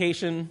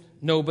oversimplification.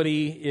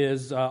 Nobody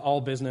is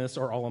all business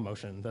or all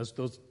emotion.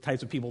 Those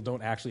types of people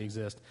don't actually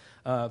exist.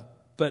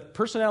 But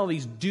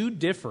personalities do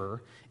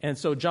differ, and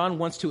so John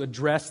wants to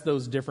address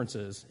those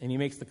differences, and he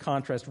makes the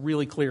contrast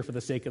really clear for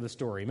the sake of the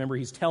story. Remember,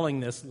 he's telling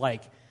this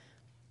like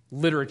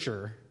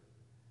literature,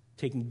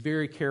 taking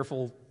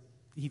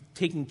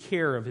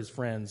care of his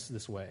friends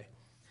this way.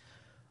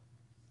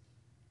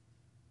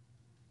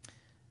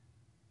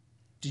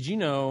 Did you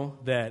know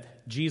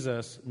that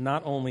Jesus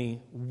not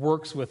only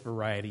works with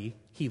variety,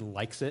 he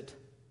likes it?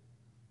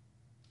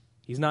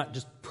 He's not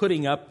just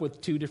putting up with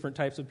two different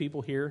types of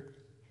people here.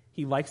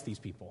 He likes these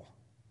people.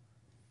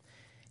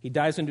 He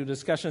dives into a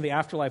discussion of the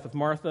afterlife with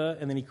Martha,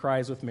 and then he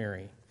cries with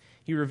Mary.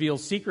 He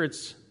reveals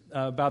secrets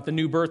about the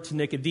new birth to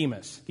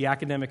Nicodemus, the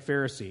academic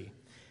Pharisee,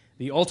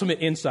 the ultimate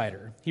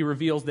insider. He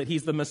reveals that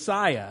he's the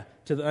Messiah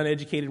to the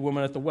uneducated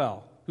woman at the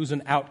well, who's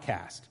an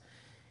outcast.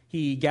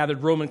 He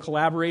gathered Roman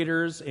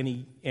collaborators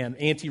and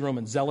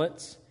anti-Roman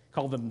zealots,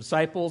 called them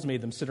disciples,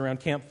 made them sit around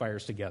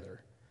campfires together.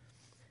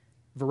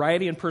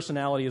 Variety in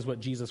personality is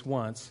what Jesus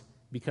wants,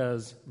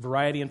 because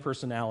variety in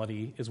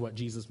personality is what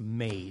Jesus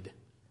made.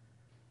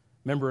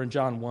 Remember in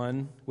John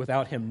 1,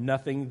 without him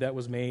nothing that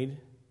was made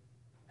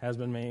has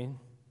been made.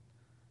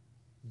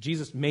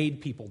 Jesus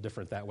made people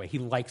different that way. He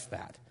likes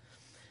that.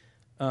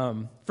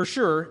 For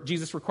sure,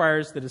 Jesus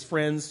requires that his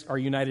friends are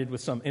united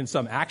in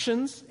some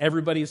actions.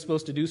 Everybody is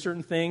supposed to do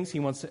certain things.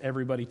 He wants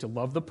everybody to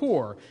love the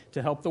poor,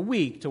 to help the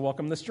weak, to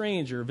welcome the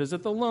stranger,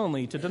 visit the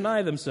lonely, to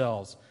deny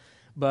themselves.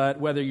 But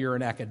whether you're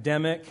an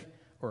academic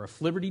or a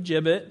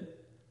flibbertigibbet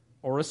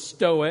or a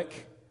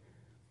stoic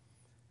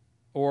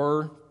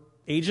or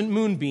Agent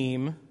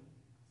Moonbeam,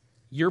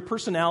 your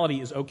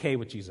personality is okay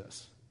with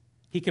Jesus.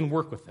 He can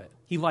work with it.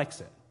 He likes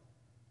it.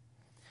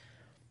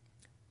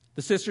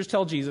 The sisters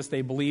tell Jesus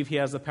they believe he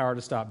has the power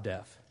to stop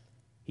death.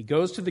 He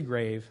goes to the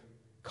grave,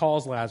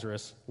 calls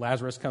Lazarus.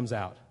 Lazarus comes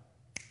out.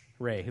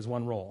 Hooray, his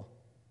one role.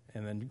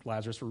 And then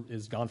Lazarus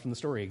is gone from the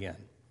story again.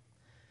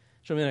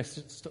 Show me the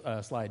next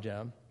slide,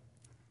 Jeb.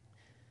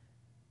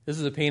 This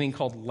is a painting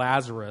called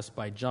Lazarus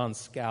by John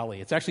Scally.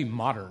 It's actually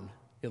modern.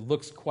 It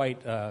looks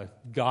quite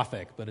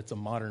Gothic, but it's a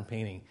modern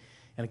painting.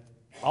 And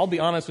I'll be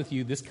honest with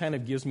you, this kind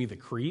of gives me the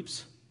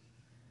creeps.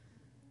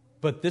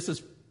 But this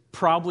is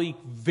probably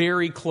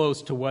very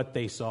close to what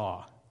they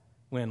saw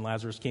when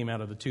Lazarus came out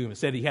of the tomb. It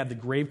said he had the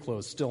grave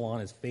clothes still on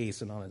his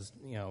face and on his,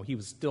 he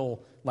was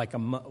still like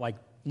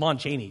Lon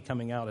Chaney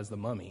coming out as the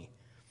mummy.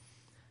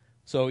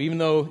 So even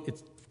though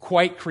it's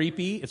quite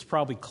creepy, it's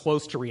probably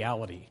close to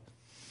reality.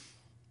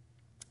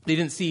 They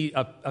didn't see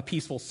a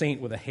peaceful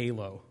saint with a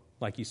halo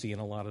like you see in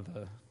a lot of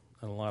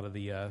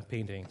the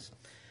paintings.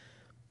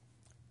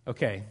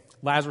 Okay,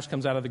 Lazarus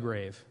comes out of the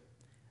grave.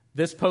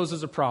 This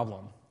poses a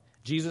problem.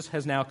 Jesus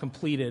has now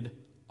completed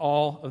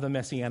all of the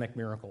messianic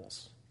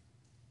miracles.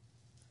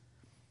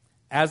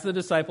 As the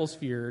disciples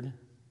feared,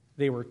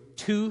 they were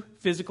too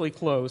physically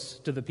close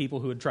to the people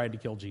who had tried to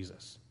kill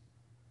Jesus.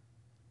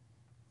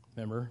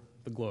 Remember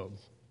the globe?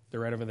 They're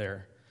right over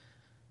there.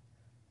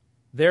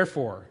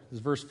 Therefore, this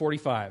is verse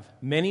 45,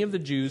 many of the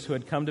Jews who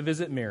had come to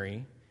visit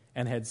Mary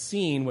and had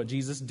seen what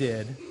Jesus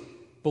did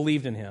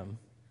believed in him.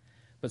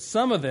 But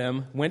some of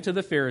them went to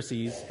the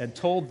Pharisees and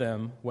told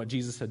them what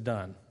Jesus had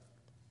done.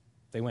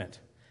 They went.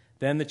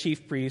 Then the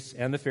chief priests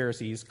and the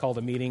Pharisees called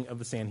a meeting of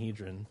the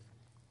Sanhedrin.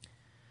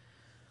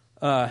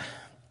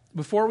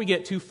 Before we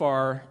get too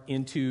far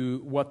into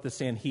what the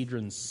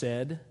Sanhedrin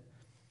said,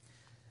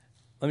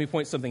 let me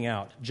point something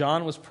out.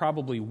 John was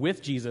probably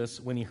with Jesus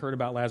when he heard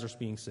about Lazarus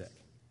being sick.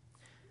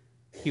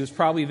 He was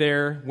probably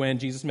there when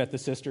Jesus met the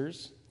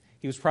sisters.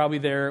 He was probably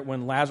there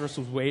when Lazarus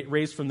was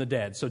raised from the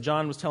dead. So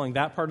John was telling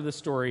that part of the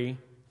story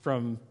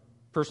from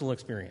personal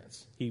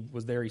experience. He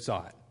was there, he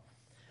saw it.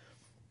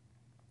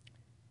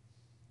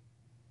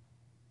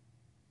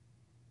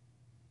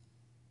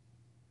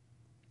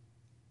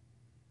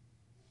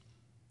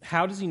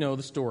 How does he know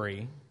the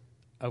story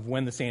of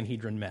when the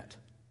Sanhedrin met?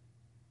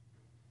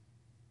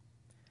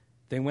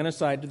 They went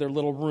aside to their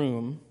little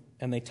room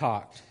and they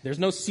talked. There's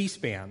no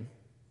C-SPAN.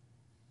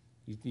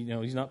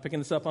 He's not picking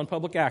this up on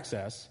public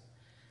access.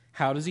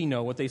 How does he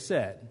know what they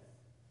said?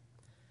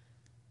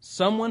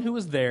 Someone who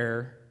was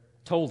there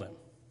told him.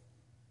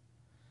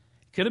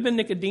 Could have been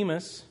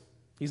Nicodemus.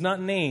 He's not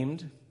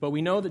named, but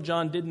we know that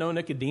John did know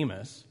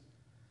Nicodemus.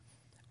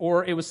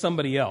 Or it was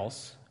somebody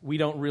else. We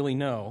don't really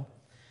know.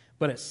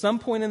 But at some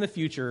point in the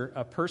future,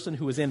 a person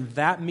who was in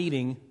that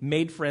meeting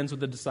made friends with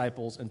the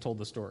disciples and told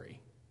the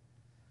story.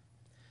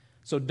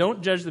 So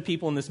don't judge the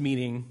people in this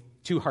meeting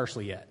too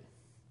harshly yet.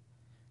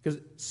 Because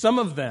some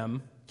of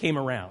them came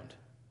around.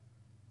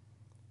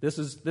 This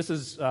is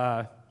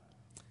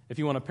if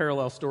you want a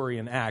parallel story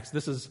in Acts,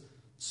 this is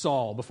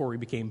Saul before he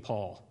became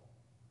Paul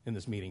in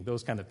this meeting,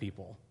 those kind of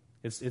people.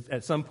 It's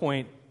at some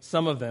point,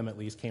 some of them at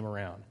least came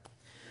around.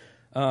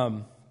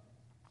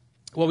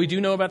 What we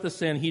do know about the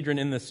Sanhedrin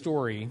in this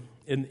story,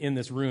 in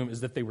this room,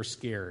 is that they were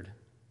scared.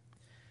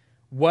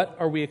 What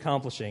are we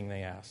accomplishing,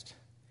 they asked.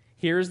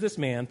 Here is this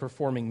man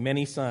performing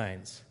many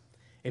signs.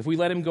 If we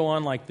let him go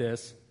on like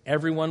this,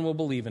 everyone will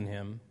believe in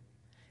him,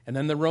 and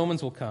then the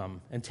Romans will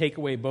come and take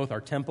away both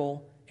our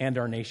temple and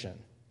our nation.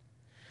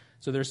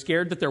 So they're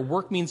scared that their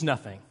work means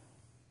nothing.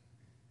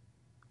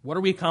 What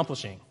are we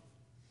accomplishing?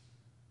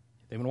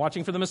 They've been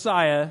watching for the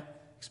Messiah,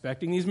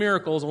 expecting these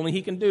miracles only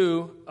he can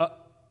do.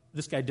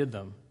 This guy did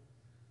them.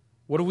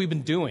 What have we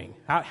been doing?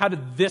 How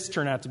did this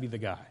turn out to be the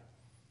guy?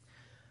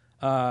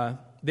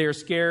 They are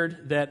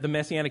scared that the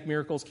messianic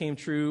miracles came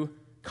true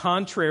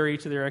contrary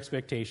to their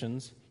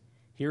expectations.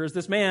 Here is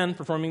this man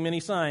performing many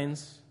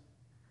signs.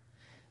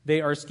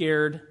 They are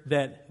scared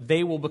that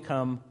they will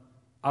become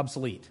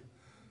obsolete.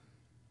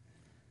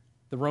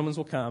 The Romans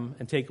will come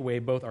and take away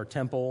both our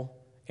temple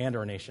and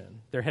our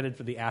nation. They're headed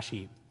for the ash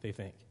heap, they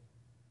think.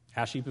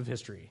 Ash heap of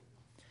history.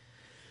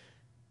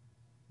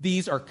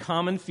 These are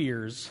common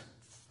fears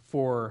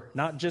for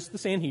not just the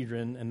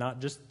Sanhedrin and not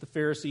just the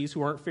Pharisees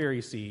who aren't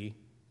Pharisee.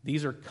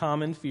 These are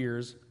common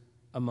fears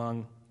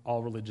among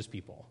all religious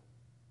people.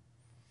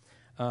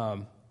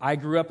 I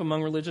grew up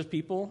among religious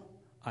people.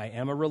 I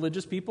am a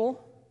religious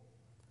people.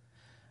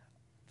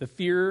 The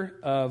fear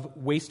of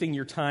wasting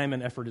your time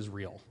and effort is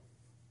real.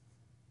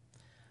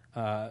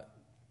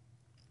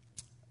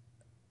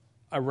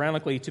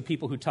 Ironically, to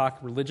people who talk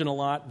religion a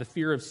lot, the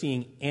fear of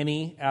seeing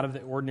any out of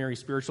the ordinary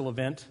spiritual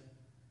event,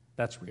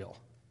 that's real.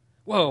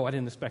 Whoa, I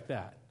didn't expect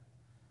that.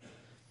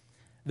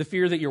 The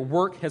fear that your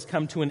work has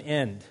come to an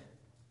end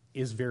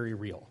is very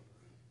real.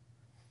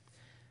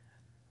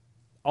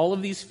 All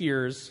of these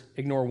fears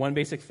ignore one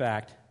basic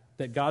fact,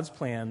 that God's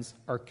plans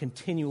are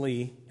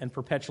continually and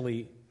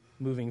perpetually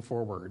moving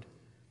forward.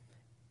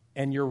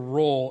 And your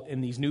role in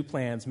these new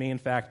plans may in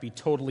fact be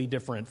totally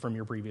different from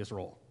your previous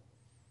role.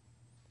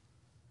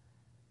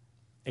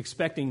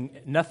 Expecting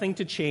nothing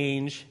to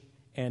change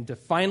and to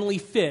finally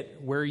fit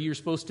where you're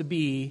supposed to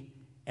be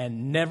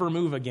and never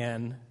move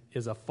again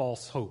is a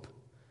false hope.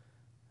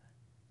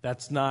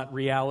 That's not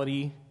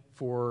reality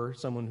for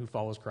someone who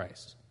follows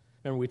Christ.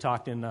 Remember we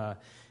talked in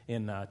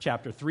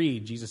chapter 3,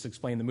 Jesus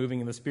explained the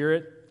moving of the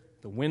Spirit.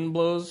 The wind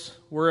blows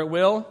where it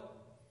will,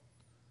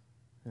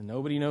 and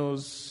nobody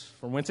knows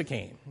from whence it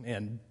came.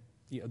 And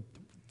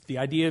the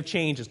idea of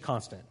change is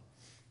constant.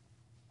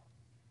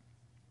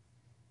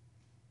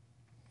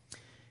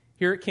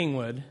 Here at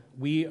Kingwood,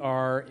 we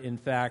are, in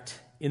fact,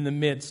 in the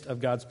midst of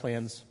God's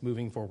plans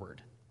moving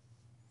forward.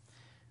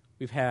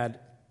 We've had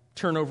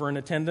turnover in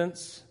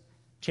attendance,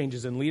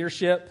 changes in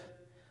leadership.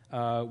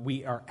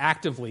 We are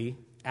actively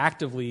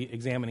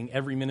examining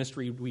every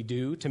ministry we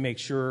do to make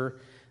sure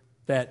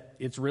that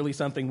it's really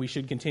something we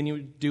should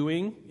continue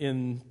doing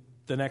in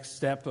the next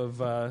step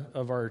of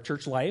our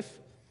church life.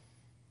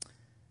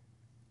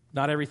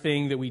 Not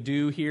everything that we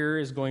do here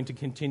is going to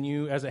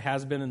continue as it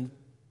has been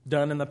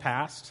done in the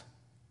past.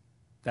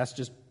 That's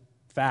just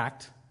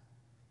fact.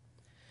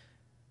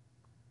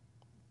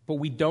 But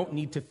we don't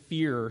need to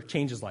fear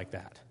changes like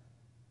that.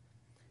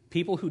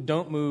 People who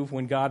don't move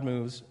when God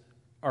moves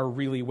are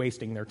really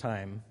wasting their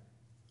time,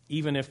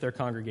 even if their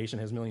congregation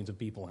has millions of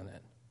people in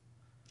it.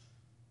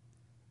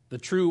 The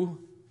true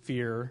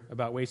fear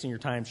about wasting your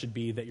time should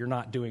be that you're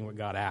not doing what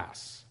God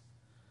asks,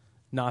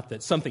 not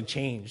that something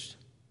changed.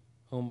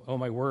 Oh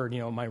my word,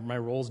 my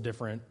role's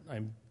different.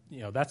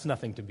 That's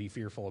nothing to be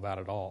fearful about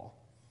at all.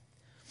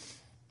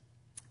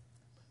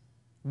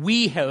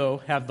 We,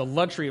 though, have the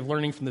luxury of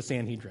learning from the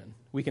Sanhedrin.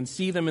 We can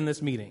see them in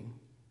this meeting.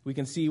 We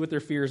can see what their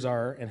fears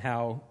are and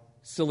how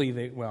silly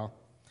they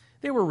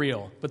were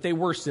real, but they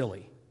were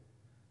silly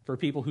for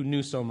people who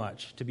knew so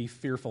much to be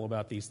fearful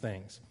about these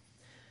things.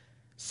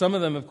 Some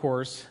of them, of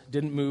course,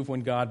 didn't move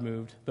when God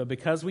moved, but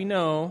because we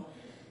know,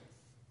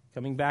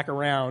 coming back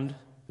around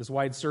this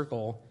wide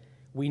circle,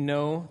 we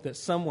know that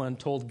someone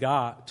told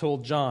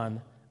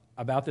John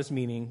about this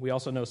meeting. We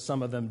also know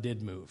some of them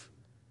did move.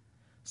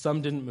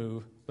 Some didn't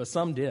move, but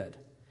some did.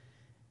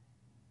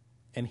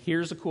 And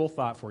here's a cool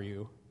thought for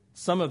you.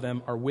 Some of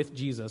them are with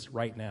Jesus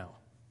right now.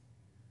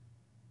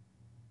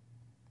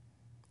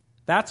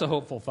 That's a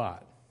hopeful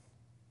thought.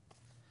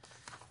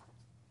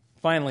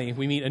 Finally,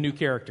 we meet a new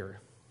character.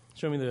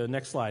 Show me the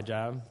next slide,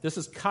 Job. This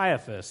is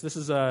Caiaphas. This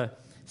is a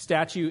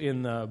statue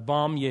in the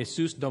Bom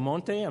Jesus do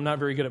Monte. I'm not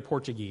very good at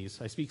Portuguese.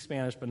 I speak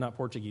Spanish, but not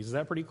Portuguese. Is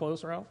that pretty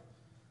close, Ralph?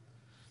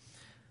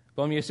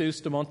 Bom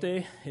Jesus do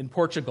Monte in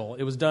Portugal.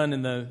 It was done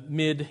in the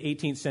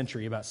mid-18th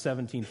century, about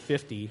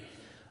 1750.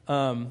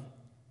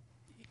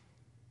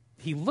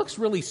 He looks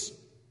really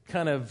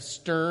kind of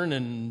stern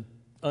and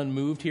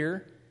unmoved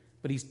here,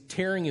 but he's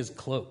tearing his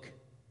cloak.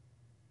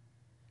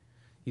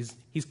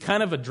 He's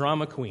kind of a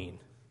drama queen,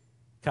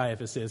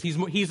 Caiaphas is.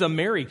 He's a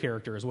Mary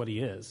character is what he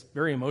is.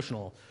 Very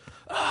emotional.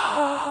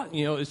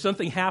 If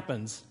something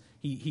happens,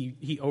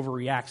 he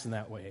overreacts in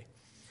that way.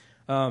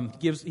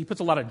 He puts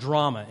a lot of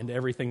drama into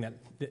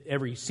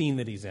every scene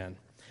that he's in.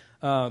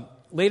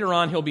 Later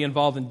on, he'll be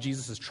involved in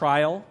Jesus'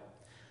 trial.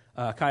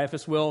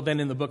 Caiaphas will.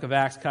 Then in the book of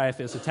Acts,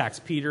 Caiaphas attacks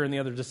Peter and the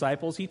other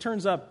disciples. He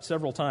turns up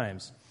several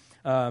times.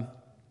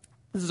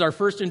 This is our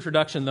first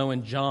introduction, though,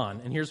 in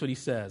John. And here's what he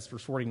says,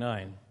 verse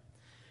 49.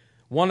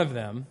 One of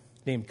them,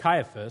 named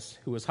Caiaphas,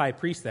 who was high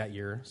priest that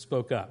year,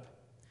 spoke up.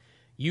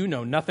 You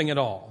know nothing at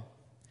all.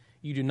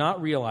 You do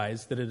not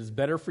realize that it is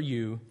better for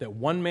you that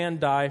one man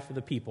die for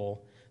the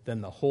people than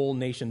the whole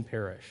nation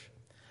perish.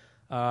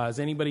 Has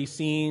anybody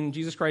seen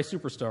Jesus Christ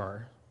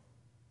Superstar?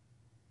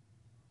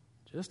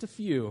 Just a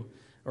few.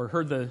 Or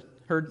heard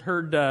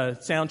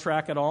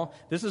soundtrack at all?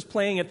 This is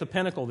playing at the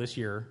Pinnacle this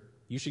year.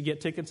 You should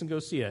get tickets and go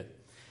see it.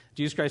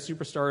 Jesus Christ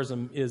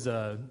Superstar is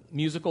a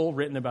musical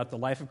written about the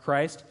life of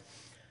Christ.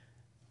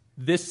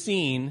 This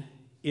scene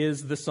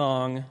is the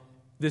song,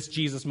 This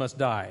Jesus Must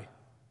Die.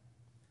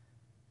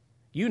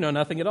 You know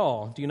nothing at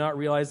all. Do you not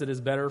realize it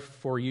is better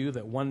for you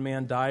that one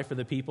man die for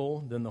the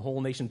people than the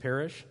whole nation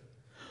perish?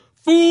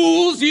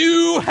 Fools,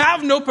 you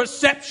have no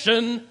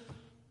perception.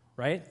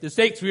 Right? The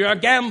stakes we are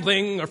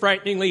gambling are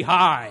frighteningly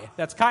high.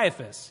 That's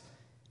Caiaphas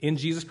in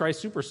Jesus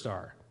Christ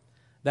Superstar.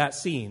 That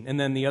scene. And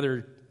then the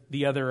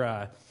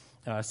other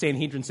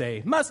Sanhedrin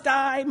say, must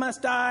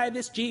die,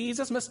 this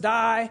Jesus must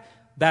die.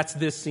 That's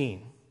this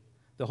scene.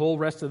 The whole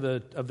rest of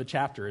the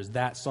chapter is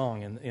that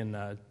song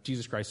in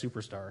Jesus Christ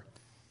Superstar.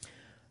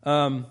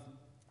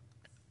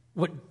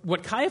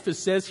 What Caiaphas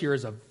says here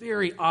is a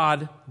very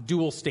odd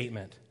dual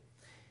statement.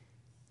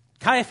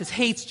 Caiaphas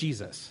hates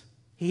Jesus.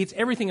 He hates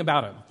everything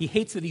about him. He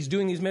hates that he's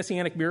doing these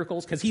messianic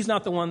miracles because he's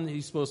not the one that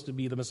he's supposed to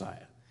be the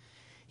Messiah.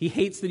 He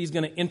hates that he's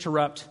going to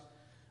interrupt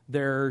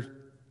their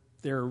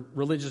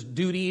religious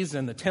duties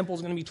and the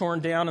temple's going to be torn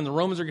down and the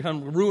Romans are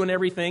going to ruin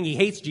everything. He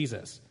hates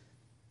Jesus.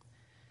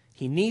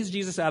 He needs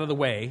Jesus out of the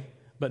way,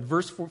 but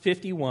verse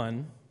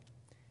 51,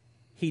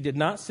 he did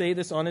not say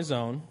this on his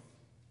own,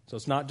 so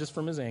it's not just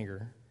from his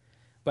anger,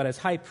 but as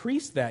high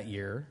priest that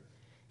year,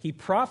 he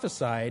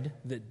prophesied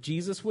that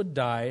Jesus would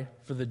die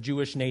for the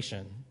Jewish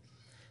nation,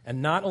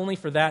 and not only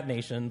for that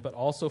nation, but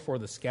also for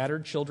the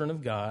scattered children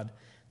of God,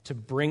 to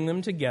bring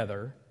them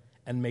together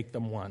and make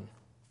them one.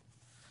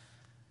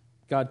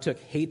 God took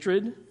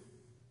hatred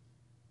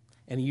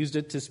and he used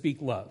it to speak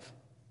love.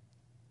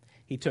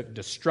 He took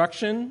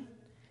destruction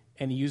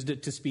and he used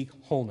it to speak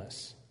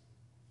wholeness.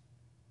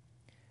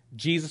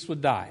 Jesus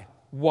would die.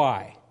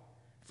 Why?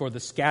 For the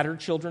scattered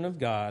children of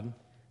God,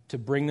 to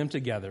bring them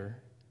together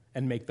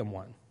and make them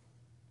one.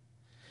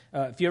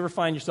 If you ever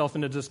find yourself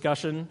in a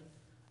discussion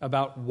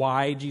about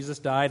why Jesus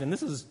died, and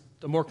this is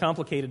a more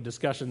complicated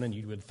discussion than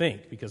you would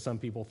think, because some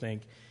people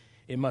think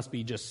it must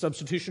be just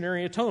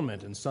substitutionary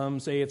atonement, and some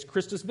say it's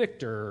Christus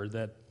Victor,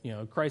 that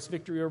Christ's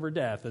victory over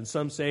death, and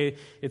some say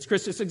it's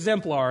Christus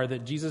Exemplar,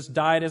 that Jesus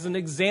died as an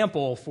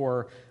example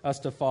for us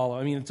to follow.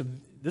 I mean,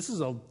 this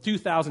is a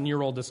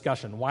 2,000-year-old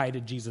discussion. Why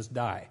did Jesus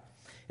die?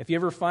 If you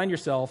ever find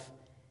yourself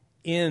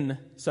in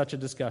such a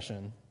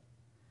discussion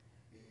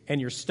and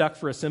you're stuck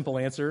for a simple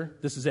answer,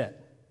 this is it.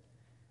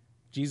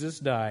 Jesus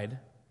died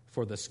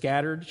for the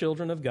scattered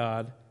children of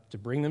God to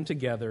bring them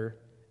together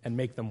and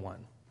make them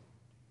one.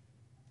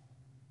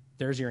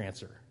 There's your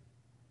answer.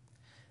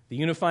 The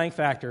unifying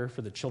factor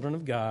for the children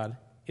of God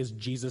is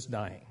Jesus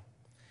dying.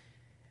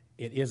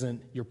 It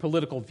isn't your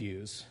political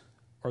views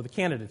or the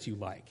candidates you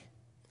like.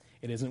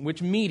 It isn't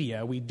which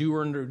media we do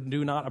or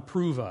do not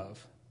approve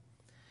of.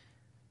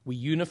 We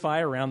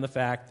unify around the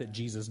fact that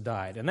Jesus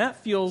died. And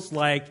that feels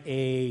like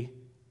a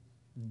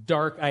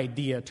dark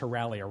idea to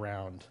rally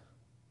around.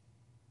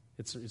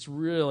 It's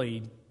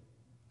really,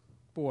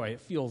 boy,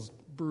 it feels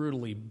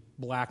brutally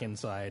black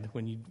inside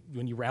when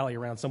you rally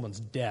around someone's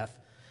death.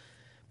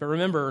 But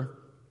remember,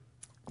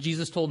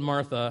 Jesus told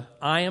Martha,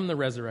 I am the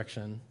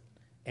resurrection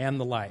and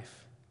the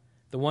life.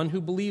 The one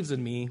who believes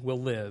in me will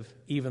live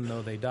even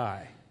though they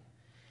die.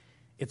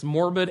 It's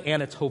morbid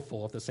and it's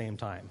hopeful at the same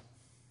time,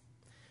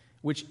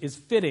 which is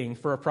fitting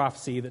for a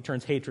prophecy that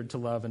turns hatred to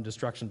love and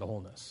destruction to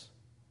wholeness.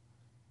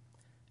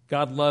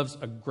 God loves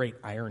a great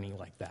irony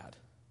like that.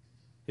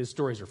 His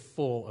stories are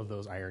full of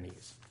those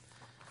ironies.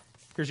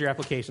 Here's your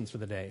applications for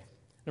the day.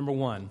 Number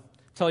 1,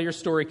 tell your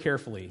story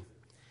carefully.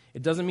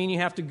 It doesn't mean you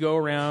have to go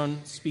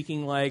around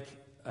speaking like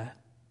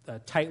a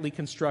tightly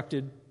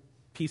constructed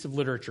piece of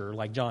literature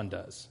like John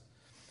does.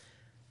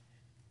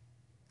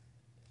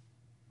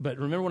 But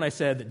remember when I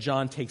said that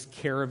John takes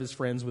care of his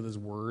friends with his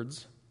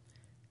words?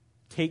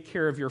 Take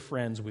care of your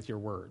friends with your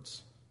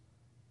words.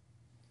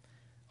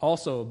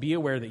 Also, be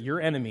aware that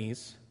your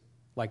enemies,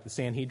 like the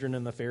Sanhedrin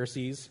and the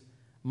Pharisees,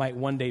 might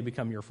one day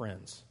become your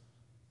friends.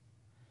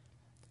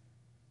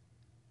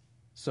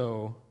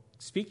 So,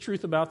 speak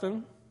truth about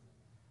them.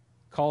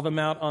 Call them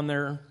out on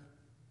their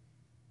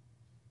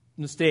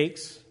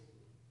mistakes.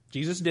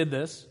 Jesus did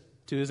this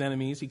to his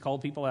enemies. He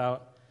called people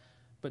out.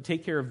 But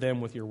take care of them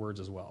with your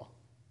words as well.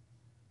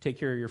 Take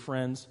care of your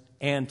friends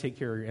and take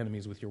care of your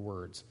enemies with your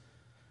words.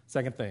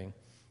 Second thing,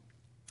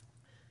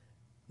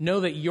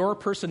 know that your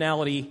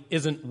personality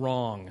isn't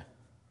wrong.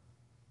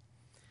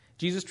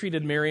 Jesus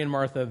treated Mary and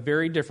Martha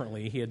very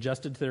differently. He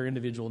adjusted to their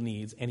individual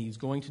needs, and he's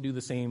going to do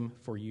the same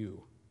for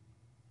you.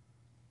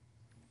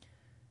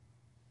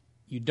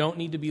 You don't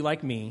need to be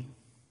like me.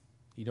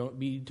 You don't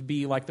need to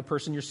be like the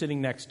person you're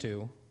sitting next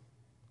to.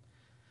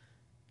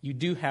 You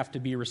do have to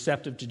be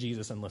receptive to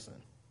Jesus and listen.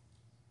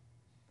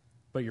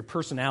 But your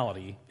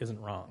personality isn't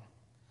wrong.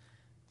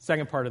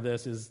 Second part of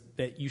this is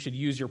that you should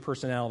use your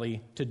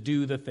personality to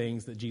do the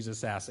things that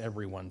Jesus asks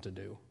everyone to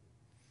do.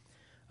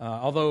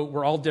 Although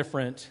we're all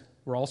different,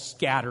 we're all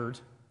scattered,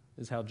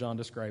 is how John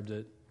described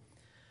it.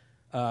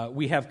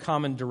 We have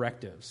common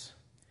directives: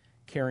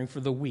 caring for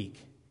the weak,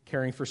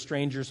 caring for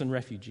strangers and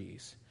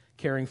refugees,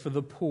 caring for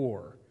the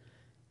poor.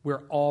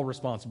 We're all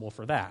responsible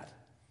for that.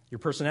 Your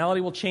personality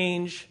will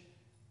change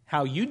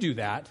how you do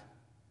that,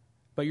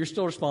 but you're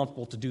still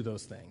responsible to do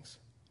those things.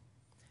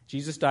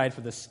 Jesus died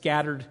for the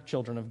scattered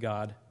children of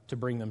God to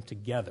bring them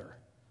together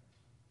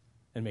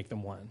and make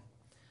them one.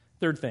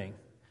 Third thing,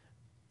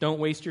 don't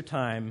waste your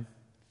time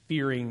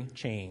fearing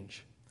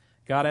change.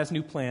 God has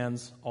new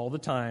plans all the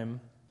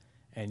time,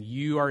 and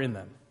you are in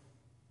them.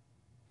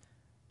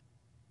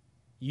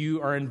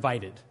 You are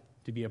invited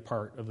to be a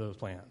part of those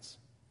plans.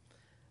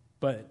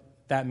 But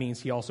that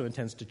means he also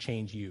intends to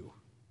change you.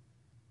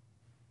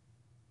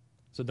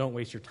 So don't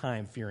waste your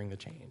time fearing the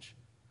change.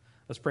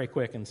 Let's pray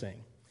quick and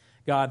sing.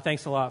 God,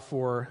 thanks a lot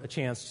for a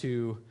chance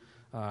to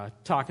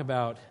talk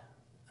about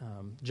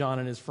John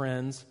and his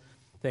friends.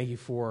 Thank you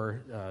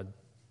for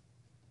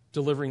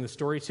delivering the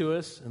story to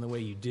us in the way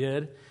you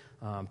did.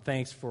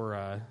 Thanks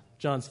for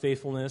John's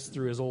faithfulness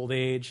through his old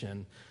age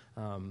and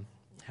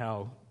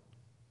how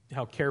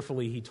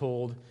carefully he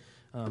told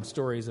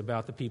stories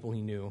about the people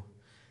he knew.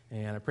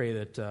 And I pray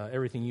that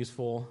everything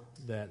useful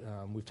that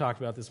we've talked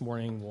about this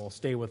morning will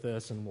stay with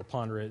us and we'll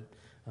ponder it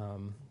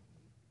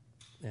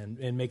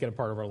and make it a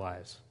part of our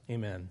lives.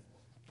 Amen.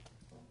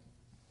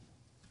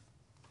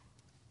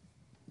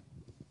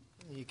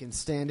 You can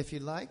stand if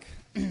you'd like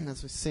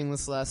as we sing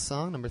this last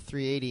song, number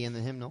 380 in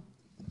the hymnal.